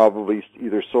people probably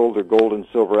either sold their gold and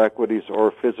silver equities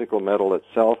or physical metal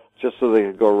itself, just so they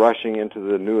could go rushing into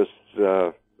the newest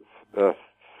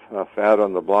fad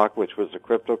on the block, which was the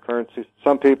cryptocurrencies.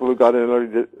 Some people who got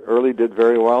in early did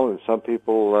very well, and some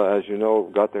people, as you know,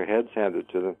 got their heads handed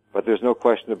to them. But there's no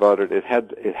question about it. It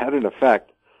had an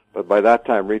effect, but by that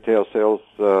time, retail sales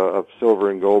of silver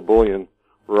and gold bullion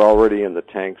were already in the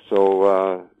tank,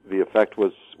 so the effect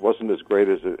wasn't as great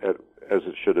as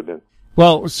it should have been.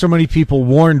 Well, so many people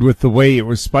warned with the way it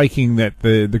was spiking that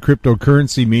the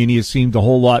cryptocurrency mania seemed a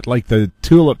whole lot like the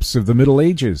tulips of the Middle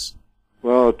Ages.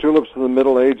 Well, tulips in the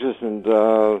Middle Ages and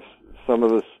some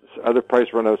of the other price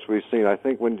runouts we've seen, I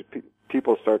think when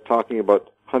people start talking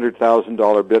about $100,000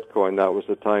 Bitcoin, that was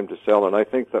the time to sell. And I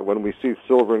think that when we see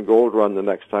silver and gold run the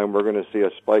next time, we're going to see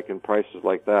a spike in prices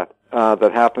like that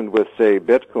happened with, say,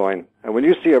 Bitcoin. And when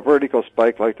you see a vertical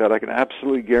spike like that, I can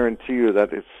absolutely guarantee you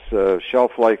that its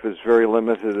shelf life is very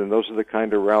limited, and those are the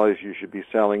kind of rallies you should be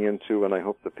selling into. And I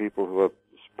hope the people who have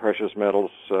precious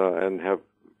metals and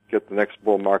get the next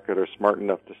bull market are smart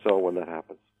enough to sell when that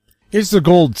happens. Is the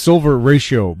gold-silver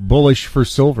ratio bullish for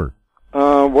silver?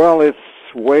 Well, it's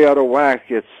way out of whack.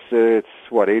 It's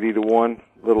what, 80 to 1,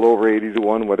 a little over 80 to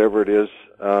 1, whatever it is.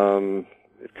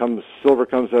 Silver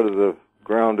comes out of the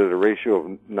ground at a ratio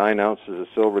of 9 ounces of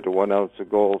silver to 1 ounce of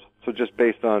gold. So just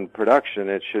based on production,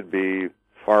 it should be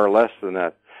far less than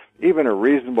that. Even a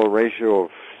reasonable ratio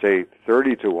of, say,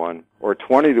 30 to 1 or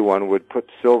 20 to 1 would put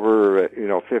silver at,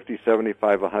 $50, $75,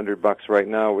 $100 right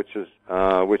now, which is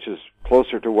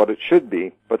closer to what it should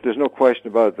be. But there's no question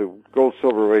about it. The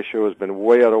gold-silver ratio has been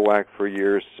way out of whack for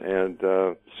years, and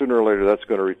sooner or later that's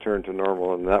going to return to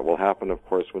normal, and that will happen, of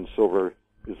course, when silver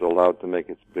is allowed to make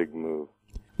its big move.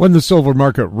 When the silver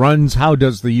market runs, how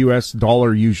does the U.S.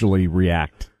 dollar usually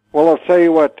react? Well, I'll tell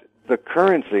you what, the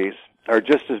currencies are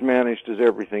just as managed as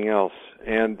everything else.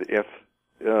 And if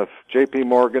J.P.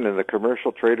 Morgan and the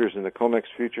commercial traders in the COMEX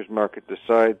futures market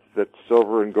decide that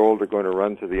silver and gold are going to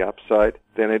run to the upside,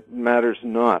 then it matters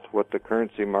not what the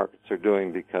currency markets are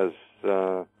doing, because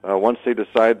once they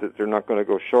decide that they're not going to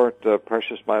go short,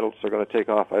 precious metals are going to take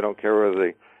off. I don't care whether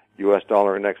the U.S.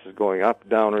 dollar index is going up,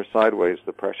 down, or sideways.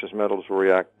 The precious metals will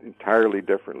react entirely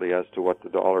differently as to what the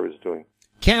dollar is doing.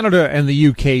 Canada and the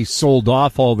UK sold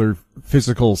off all their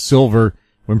physical silver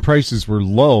when prices were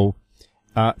low.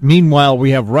 Meanwhile, we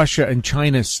have Russia and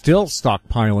China still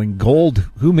stockpiling gold.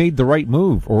 Who made the right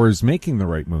move, or is making the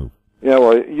right move? Yeah,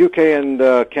 well, UK and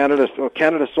Canada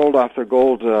sold off their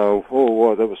gold,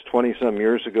 that was 20-some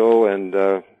years ago, and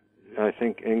I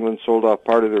think England sold off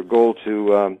part of their gold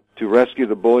to to rescue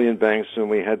the bullion banks when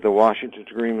we had the Washington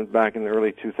Agreement back in the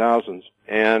early 2000s.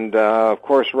 And, of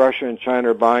course, Russia and China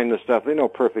are buying the stuff. They know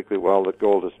perfectly well that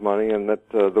gold is money and that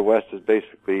the West has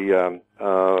basically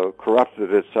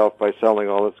corrupted itself by selling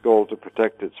all its gold to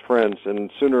protect its friends.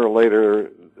 And sooner or later,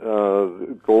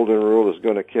 the golden rule is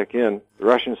going to kick in. The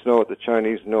Russians know it. The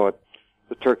Chinese know it.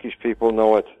 The Turkish people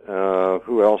know it.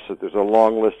 Who else? There's a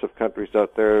long list of countries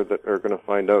out there that are going to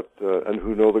find out and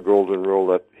who know the golden rule,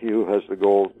 that he who has the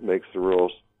gold makes the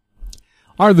rules.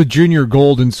 Are the junior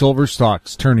gold and silver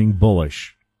stocks turning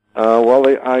bullish? Well,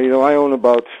 I own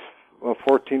about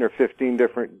 14 or 15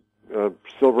 different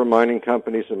silver mining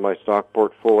companies in my stock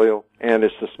portfolio, and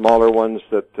it's the smaller ones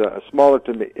that smaller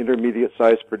to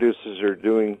intermediate-sized producers are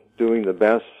doing the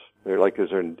best. They're like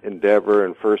there's Endeavor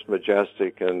and First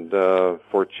Majestic and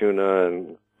Fortuna,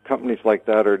 and companies like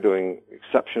that are doing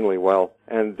exceptionally well.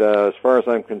 And as far as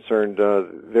I'm concerned,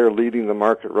 they're leading the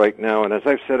market right now. And as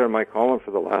I've said in my column for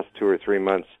the last 2 or 3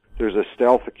 months, there's a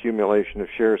stealth accumulation of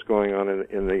shares going on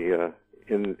in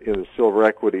the silver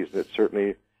equities that's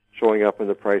certainly showing up in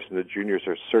the price, and the juniors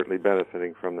are certainly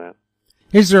benefiting from that.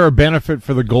 Is there a benefit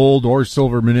for the gold or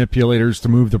silver manipulators to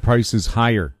move the prices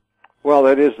higher? Well,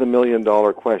 that is the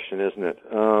million-dollar question, isn't it?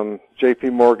 J.P.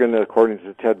 Morgan, according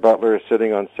to Ted Butler, is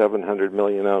sitting on 700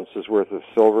 million ounces worth of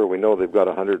silver. We know they've got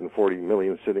 140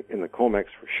 million sitting in the COMEX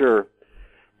for sure.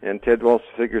 And Ted also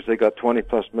figures they got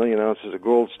 20-plus million ounces of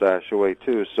gold stashed away,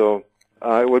 too. So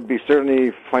it would be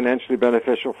certainly financially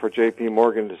beneficial for J.P.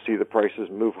 Morgan to see the prices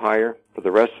move higher. For the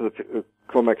rest of the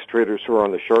COMEX traders who are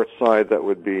on the short side, that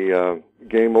would be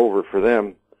game over for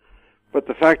them. But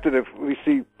the fact that if we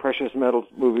see precious metals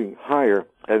moving higher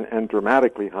and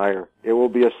dramatically higher, it will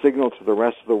be a signal to the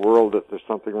rest of the world that there's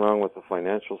something wrong with the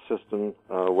financial system,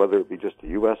 whether it be just the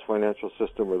U.S. financial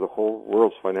system or the whole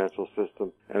world's financial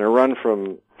system, and a run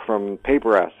from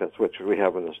paper assets, which we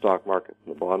have in the stock market,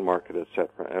 the bond market,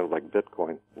 etc., like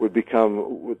Bitcoin, would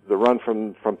become the run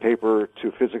from paper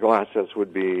to physical assets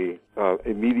would be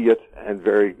immediate and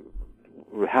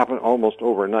would happen almost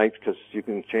overnight, because you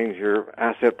can change your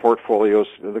asset portfolios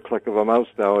with the click of a mouse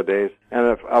nowadays. And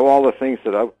of all the things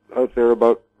that are out there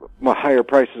about higher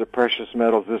prices of precious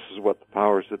metals, this is what the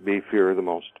powers that be fear the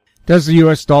most. Does the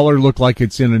U.S. dollar look like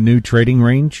it's in a new trading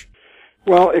range?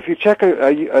 Well, if you check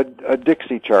a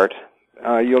Dixie chart,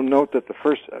 you'll note that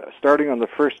starting on the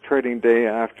first trading day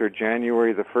after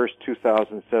January the 1st,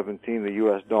 2017, the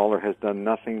U.S. dollar has done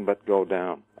nothing but go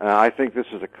down. I think this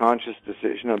is a conscious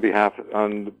decision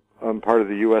on part of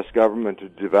the U.S. government to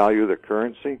devalue the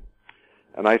currency.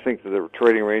 And I think that the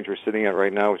trading range we're sitting at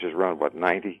right now, which is around,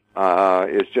 90,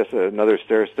 is just another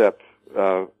stair step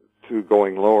to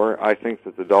going lower. I think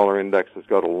that the dollar index has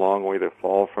got a long way to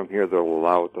fall from here that will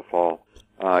allow it to fall.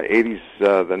 80's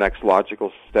the next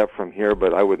logical step from here,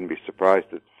 but I wouldn't be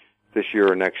surprised that this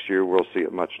year or next year we'll see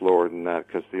it much lower than that,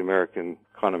 because the American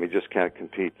economy just can't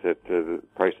compete at the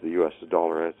price of the U.S.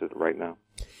 dollar as it right now.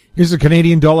 Is the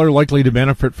Canadian dollar likely to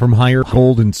benefit from higher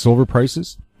gold and silver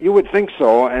prices? You would think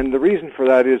so, and the reason for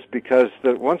that is because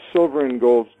once silver and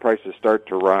gold prices start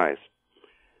to rise,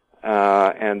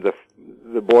 and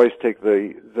the boys take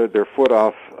their foot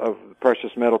off of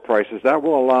precious metal prices, that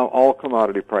will allow all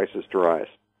commodity prices to rise.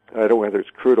 I don't know whether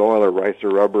it's crude oil or rice or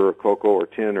rubber or cocoa or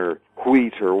tin or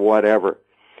wheat or whatever.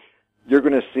 You're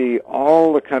going to see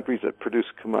all the countries that produce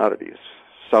commodities,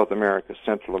 South America,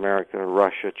 Central America,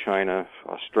 Russia, China,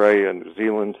 Australia, New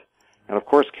Zealand, and of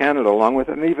course Canada along with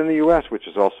it, and even the U.S., which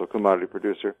is also a commodity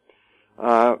producer.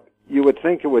 You would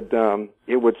think it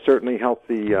would certainly help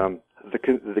the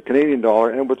Canadian dollar,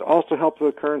 and it would also help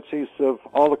the currencies of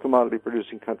all the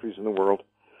commodity-producing countries in the world.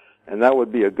 And that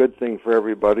would be a good thing for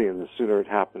everybody, and the sooner it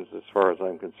happens, as far as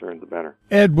I'm concerned, the better.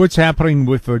 Ed, what's happening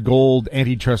with the Gold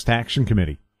Antitrust Action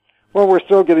Committee? Well, we're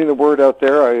still getting the word out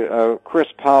there. Chris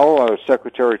Powell, our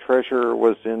Secretary-Treasurer,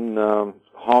 was in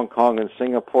Hong Kong and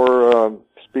Singapore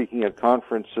speaking at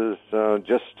conferences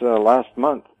just last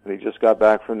month. And he just got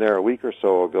back from there a week or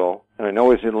so ago. And I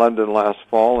know he's in London last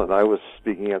fall, and I was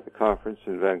speaking at the conference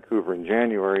in Vancouver in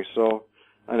January. So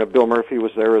I know Bill Murphy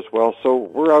was there as well. So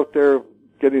we're out there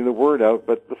getting the word out.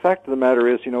 But the fact of the matter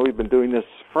is, we've been doing this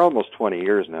for almost 20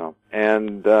 years now.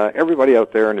 And everybody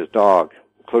out there and his dog,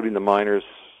 including the miners,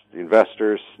 the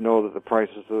investors, know that the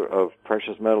prices of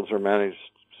precious metals are managed.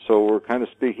 So we're kind of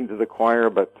speaking to the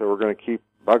choir, but we're going to keep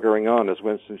buggering on, as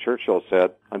Winston Churchill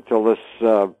said, until this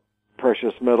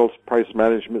precious metals price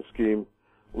management scheme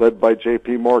led by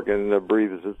J.P. Morgan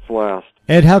breathes its last.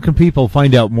 Ed, how can people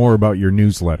find out more about your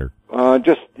newsletter?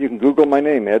 You can Google my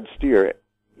name, Ed Steer,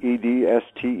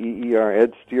 E-D-S-T-E-E-R,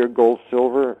 Ed Steer Gold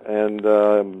Silver,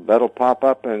 and that'll pop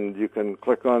up, and you can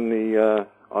click on the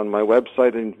on my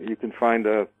website, and you can find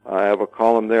I have a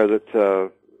column there that a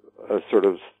sort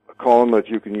of a column that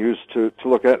you can use to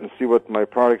look at and see what my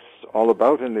product's all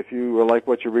about. And if you like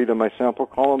what you read in my sample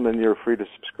column, then you're free to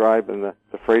subscribe, and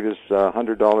the freight is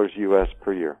 $100 US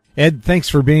per year. Ed, thanks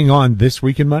for being on This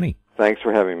Week in Money. Thanks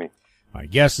for having me. My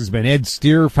guest has been Ed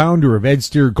Steer, founder of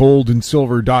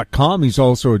EdSteerGoldandSilver.com. He's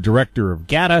also a director of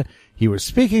GATA. He was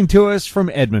speaking to us from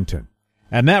Edmonton.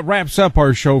 And that wraps up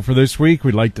our show for this week.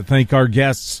 We'd like to thank our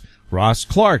guests, Ross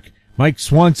Clark, Mike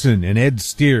Swanson, and Ed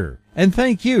Steer. And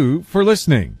thank you for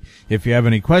listening. If you have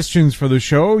any questions for the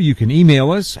show, you can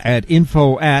email us at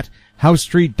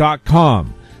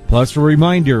info@housestreet.com. Plus a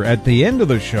reminder, at the end of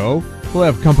the show, we'll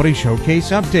have company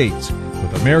showcase updates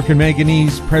with American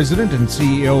Manganese President and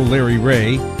CEO Larry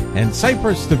Reaugh and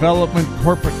Cypress Development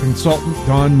Corporate Consultant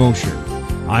Don Mosher.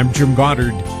 I'm Jim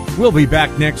Goddard. We'll be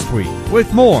back next week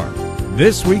with more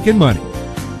This Week in Money.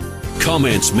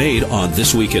 Comments made on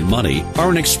This Week in Money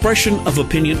are an expression of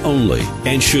opinion only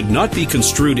and should not be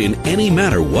construed in any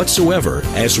manner whatsoever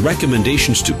as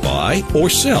recommendations to buy or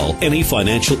sell any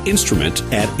financial instrument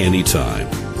at any time.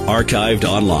 Archived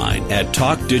online at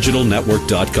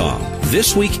TalkDigitalNetwork.com.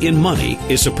 This Week in Money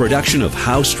is a production of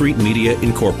Howe Street Media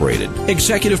Incorporated.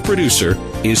 Executive producer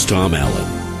is Tom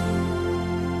Allen.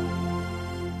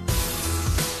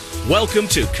 Welcome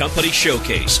to Company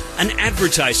Showcase, an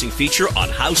advertising feature on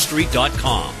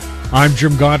HoweStreet.com. I'm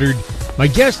Jim Goddard. My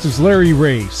guest is Larry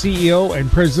Reaugh, CEO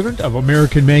and President of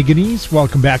American Manganese.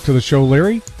 Welcome back to the show,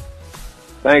 Larry.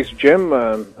 Thanks, Jim.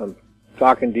 I'm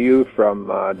talking to you from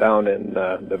down in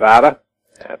Nevada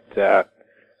at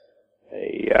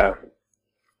a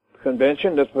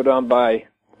convention that's put on by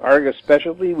Argus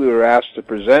Specialty. We were asked to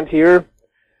present here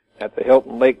at the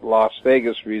Hilton Lake Las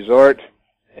Vegas Resort,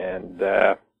 and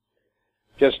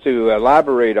just to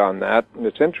elaborate on that,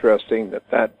 it's interesting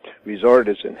that resort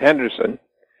is in Henderson,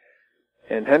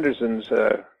 and Henderson's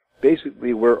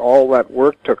basically where all that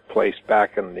work took place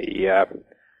back in the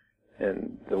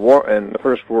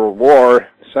First World War,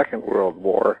 Second World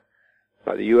War,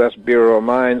 by the U.S. Bureau of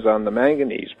Mines on the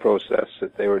manganese process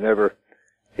that they were never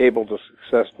able to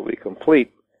successfully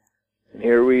complete. And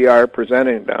here we are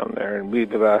presenting down there, and we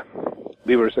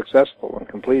were successful in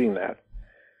completing that.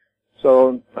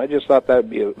 So I just thought that would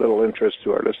be a little interest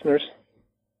to our listeners.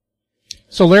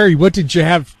 So, Larry, what did you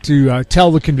have to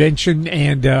tell the convention,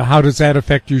 and how does that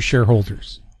affect your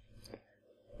shareholders?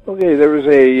 Okay, there was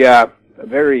a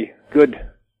very good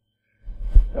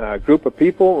group of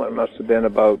people. There must have been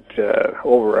about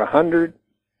over 100.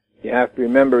 You have to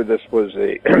remember this was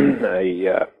a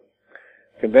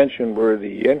convention where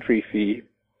the entry fee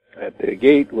at the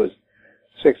gate was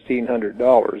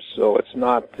 $1,600. So it's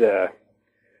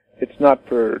not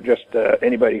for just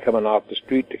anybody coming off the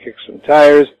street to kick some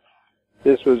tires.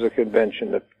 This was a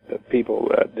convention of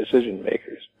people, decision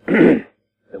makers. And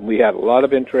we had a lot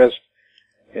of interest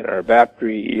in our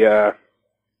battery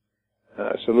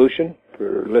solution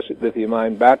for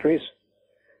lithium-ion batteries.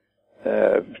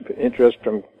 Interest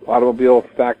from automobile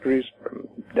factories, from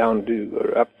down to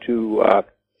or up to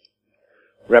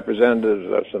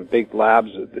representatives of some big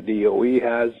labs that the DOE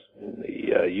has in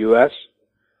the U.S.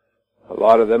 A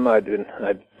lot of them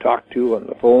I'd talked to on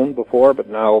the phone before, but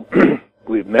now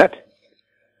we've met.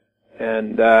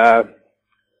 And the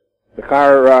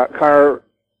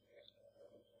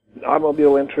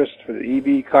automobile interest for the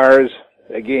EV cars,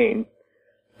 again,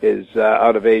 is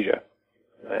out of Asia,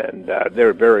 and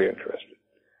they're very interested.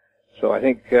 So I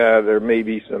think there may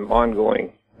be some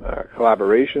ongoing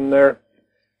collaboration there.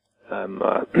 I'm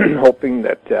hoping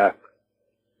that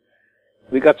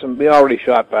we already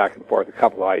shot back and forth a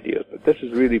couple of ideas, but this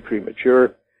is really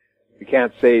premature. We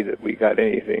can't say that we got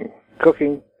anything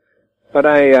cooking, but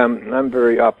I'm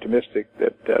very optimistic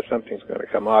that something's going to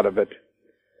come out of it.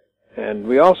 And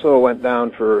we also went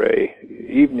down for a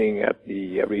evening at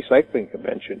the recycling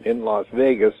convention in Las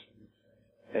Vegas,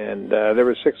 and there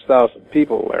were 6,000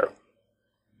 people there.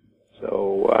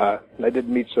 So I did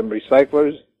meet some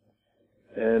recyclers,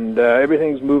 and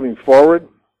everything's moving forward.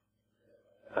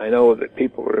 I know that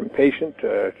people are impatient.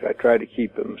 I try to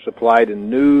keep them supplied in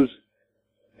news,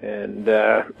 and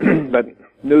but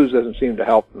news doesn't seem to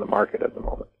help in the market at the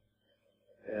moment.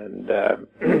 And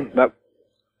but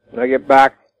when I get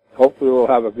back, hopefully we'll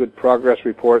have a good progress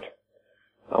report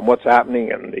on what's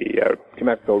happening in the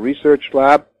Chemical Research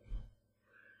Lab.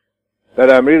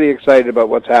 But I'm really excited about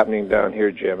what's happening down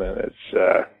here, Jim, and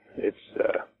it's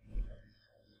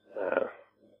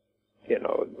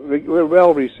we're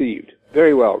well received,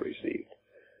 very well received.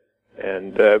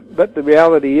 And but the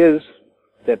reality is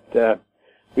that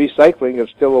recycling is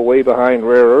still a way behind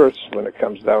rare earths when it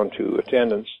comes down to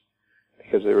attendance,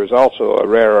 because there was also a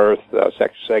rare earth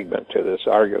segment to this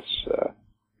Argus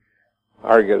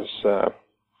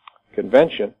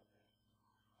convention.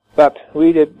 But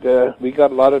we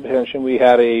got a lot of attention. We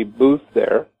had a booth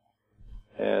there,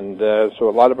 and so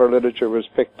a lot of our literature was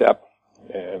picked up,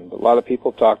 and a lot of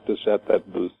people talked to us at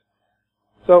that booth.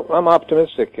 So I'm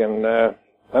optimistic, and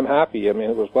I'm happy. I mean,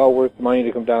 it was well worth the money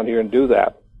to come down here and do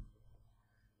that.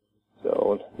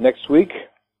 So next week,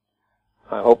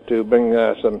 I hope to bring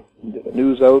some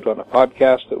news out on a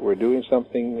podcast that we're doing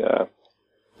something,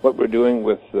 what we're doing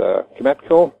with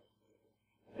Cometco.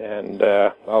 And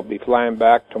I'll be flying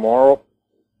back tomorrow,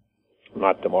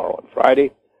 not tomorrow, on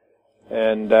Friday.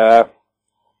 And I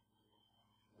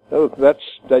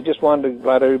just wanted to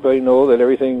let everybody know that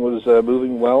everything was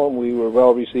moving well, and we were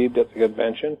well received at the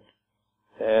convention.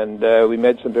 And we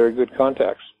made some very good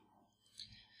contacts.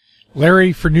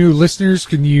 Larry, for new listeners,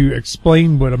 can you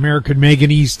explain what American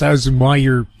Manganese does and why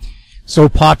you're so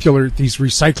popular at these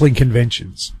recycling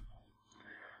conventions?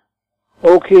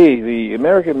 Okay, the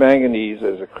American Manganese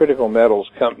is a critical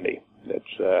metals company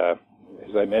that's,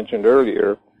 as I mentioned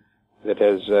earlier, that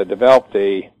has developed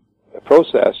a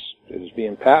process that is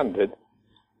being patented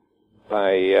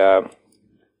by a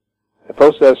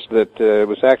process that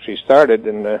was actually started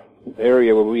in the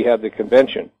area where we had the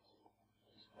convention.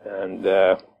 And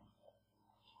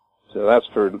so that's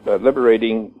for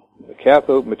liberating the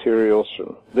cathode materials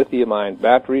from lithium-ion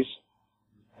batteries.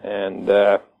 And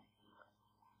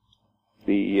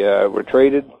we're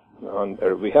traded on,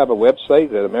 we have a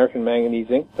website at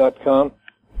AmericanManganeseInc.com,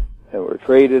 and we're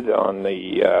traded on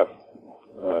the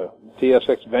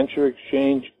TSX Venture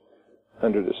Exchange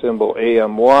under the symbol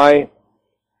AMY.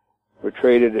 We're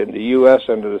traded in the U.S.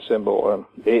 under the symbol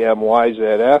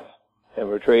AMYZF, and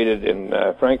we're traded in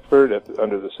Frankfurt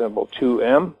under the symbol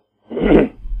 2M.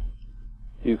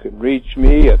 You can reach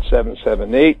me at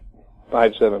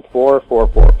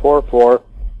 778-574-4444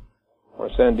 or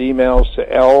send emails to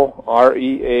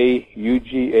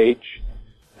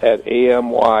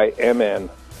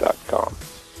LREAUGH@AMYMN.com.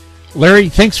 Larry,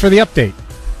 thanks for the update.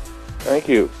 Thank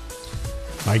you.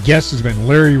 My guest has been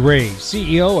Larry Reaugh,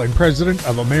 CEO and President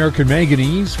of American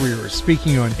Manganese. We were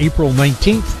speaking on April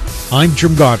 19th. I'm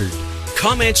Jim Goddard.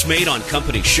 Comments made on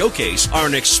Company Showcase are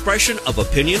an expression of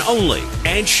opinion only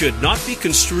and should not be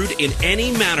construed in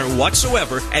any manner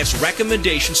whatsoever as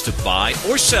recommendations to buy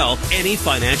or sell any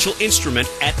financial instrument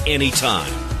at any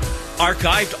time.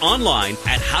 Archived online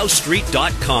at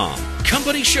HowStreet.com.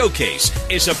 Company Showcase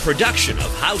is a production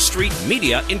of How Street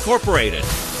Media Incorporated.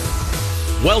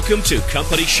 Welcome to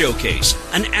Company Showcase,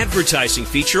 an advertising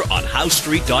feature on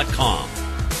HowStreet.com.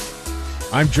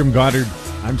 I'm Jim Goddard.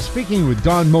 I'm speaking with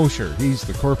Don Mosher. He's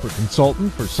the corporate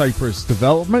consultant for Cypress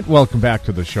Development. Welcome back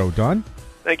to the show, Don.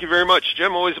 Thank you very much,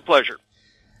 Jim. Always a pleasure.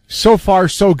 So far,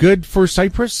 so good for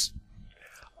Cypress?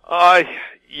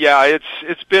 Yeah,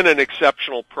 it's been an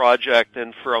exceptional project,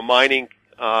 and for a mining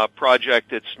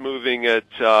project, it's moving at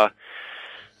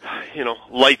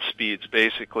light speeds,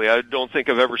 basically. I don't think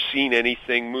I've ever seen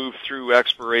anything move through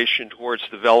exploration towards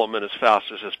development as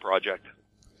fast as this project.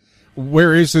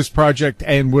 Where is this project,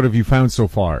 and what have you found so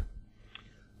far?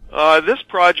 This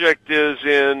project is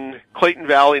in Clayton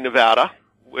Valley, Nevada,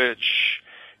 which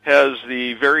has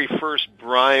the very first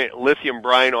lithium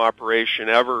brine operation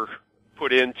ever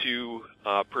put into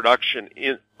production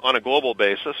on a global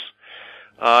basis.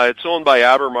 It's owned by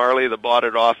Albemarle that bought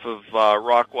it off of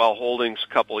Rockwell Holdings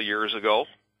a couple of years ago.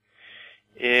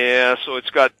 And so it's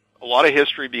got a lot of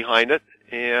history behind it.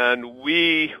 And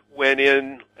we went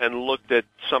in and looked at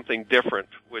something different,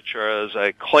 which is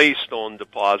a Claystone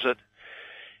deposit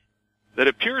that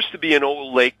appears to be an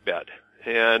old lake bed.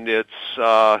 And it's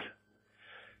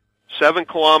 7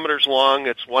 kilometers long,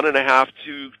 it's 1.5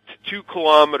 to 2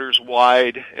 kilometers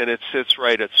wide, and it sits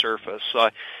right at surface.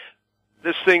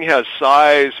 This thing has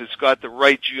size, it's got the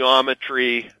right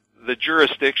geometry, the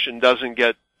jurisdiction doesn't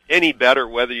get any better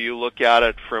whether you look at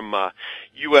it from a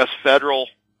U.S. federal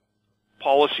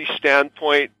policy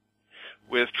standpoint,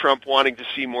 with Trump wanting to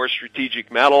see more strategic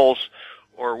metals,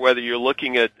 or whether you're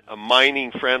looking at a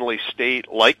mining-friendly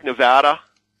state like Nevada,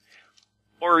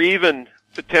 or even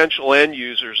potential end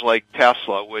users like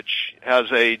Tesla, which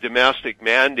has a domestic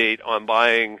mandate on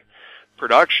buying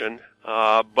production,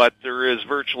 but there is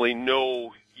virtually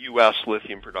no U.S.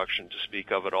 lithium production to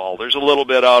speak of at all. There's a little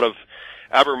bit out of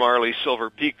Albemarle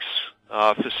Silver Peak's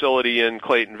facility in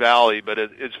Clayton Valley, but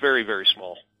it's very, very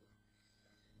small.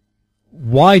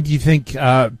 Why do you think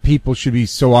people should be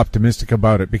so optimistic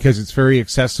about it? Because it's very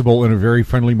accessible in a very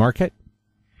friendly market?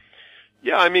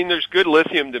 Yeah, I mean, there's good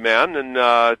lithium demand, and,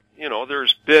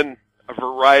 there's been a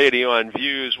variety on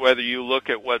views, whether you look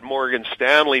at what Morgan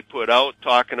Stanley put out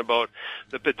talking about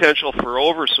the potential for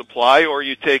oversupply, or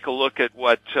you take a look at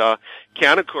what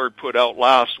Canaccord put out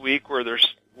last week, where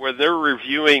they're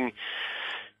reviewing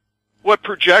what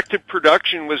projected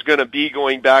production was going to be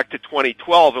going back to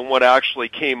 2012 and what actually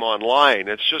came online.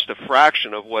 It's just a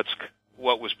fraction of what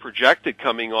was projected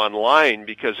coming online,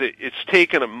 because it's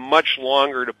taken a much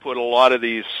longer to put a lot of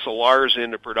these salars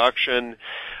into production,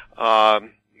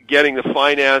 getting the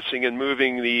financing and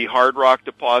moving the hard rock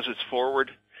deposits forward.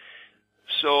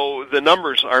 So the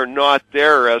numbers are not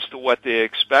there as to what they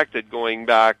expected going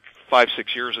back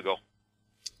 5-6 years ago.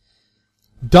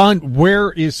 Don,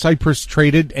 where is Cypress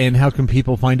traded, and how can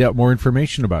people find out more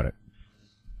information about it?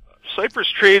 Cypress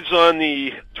trades on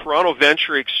the Toronto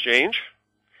Venture Exchange.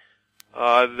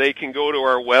 They can go to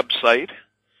our website,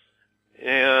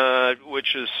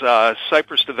 which is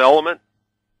Cypress Development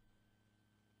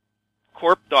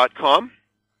Corp.com,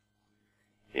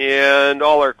 and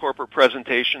all our corporate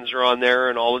presentations are on there,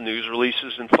 and all the news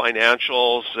releases and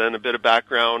financials, and a bit of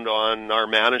background on our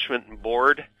management and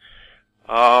board.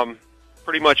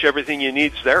 Pretty much everything you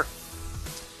need is there.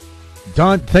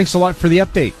 Don, thanks a lot for the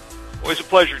update. Always a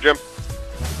pleasure, Jim.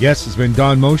 My guest has been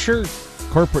Don Mosher,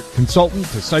 corporate consultant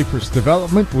to Cypress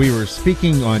Development. We were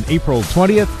speaking on April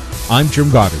 20th. I'm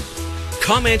Jim Goddard.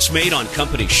 Comments made on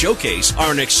Company Showcase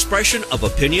are an expression of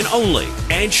opinion only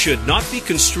and should not be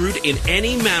construed in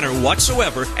any manner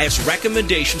whatsoever as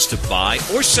recommendations to buy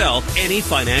or sell any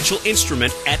financial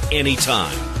instrument at any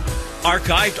time.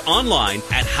 Archived online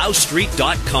at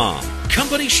HowStreet.com.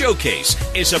 Company Showcase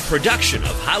is a production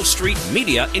of How Street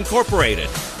Media Incorporated.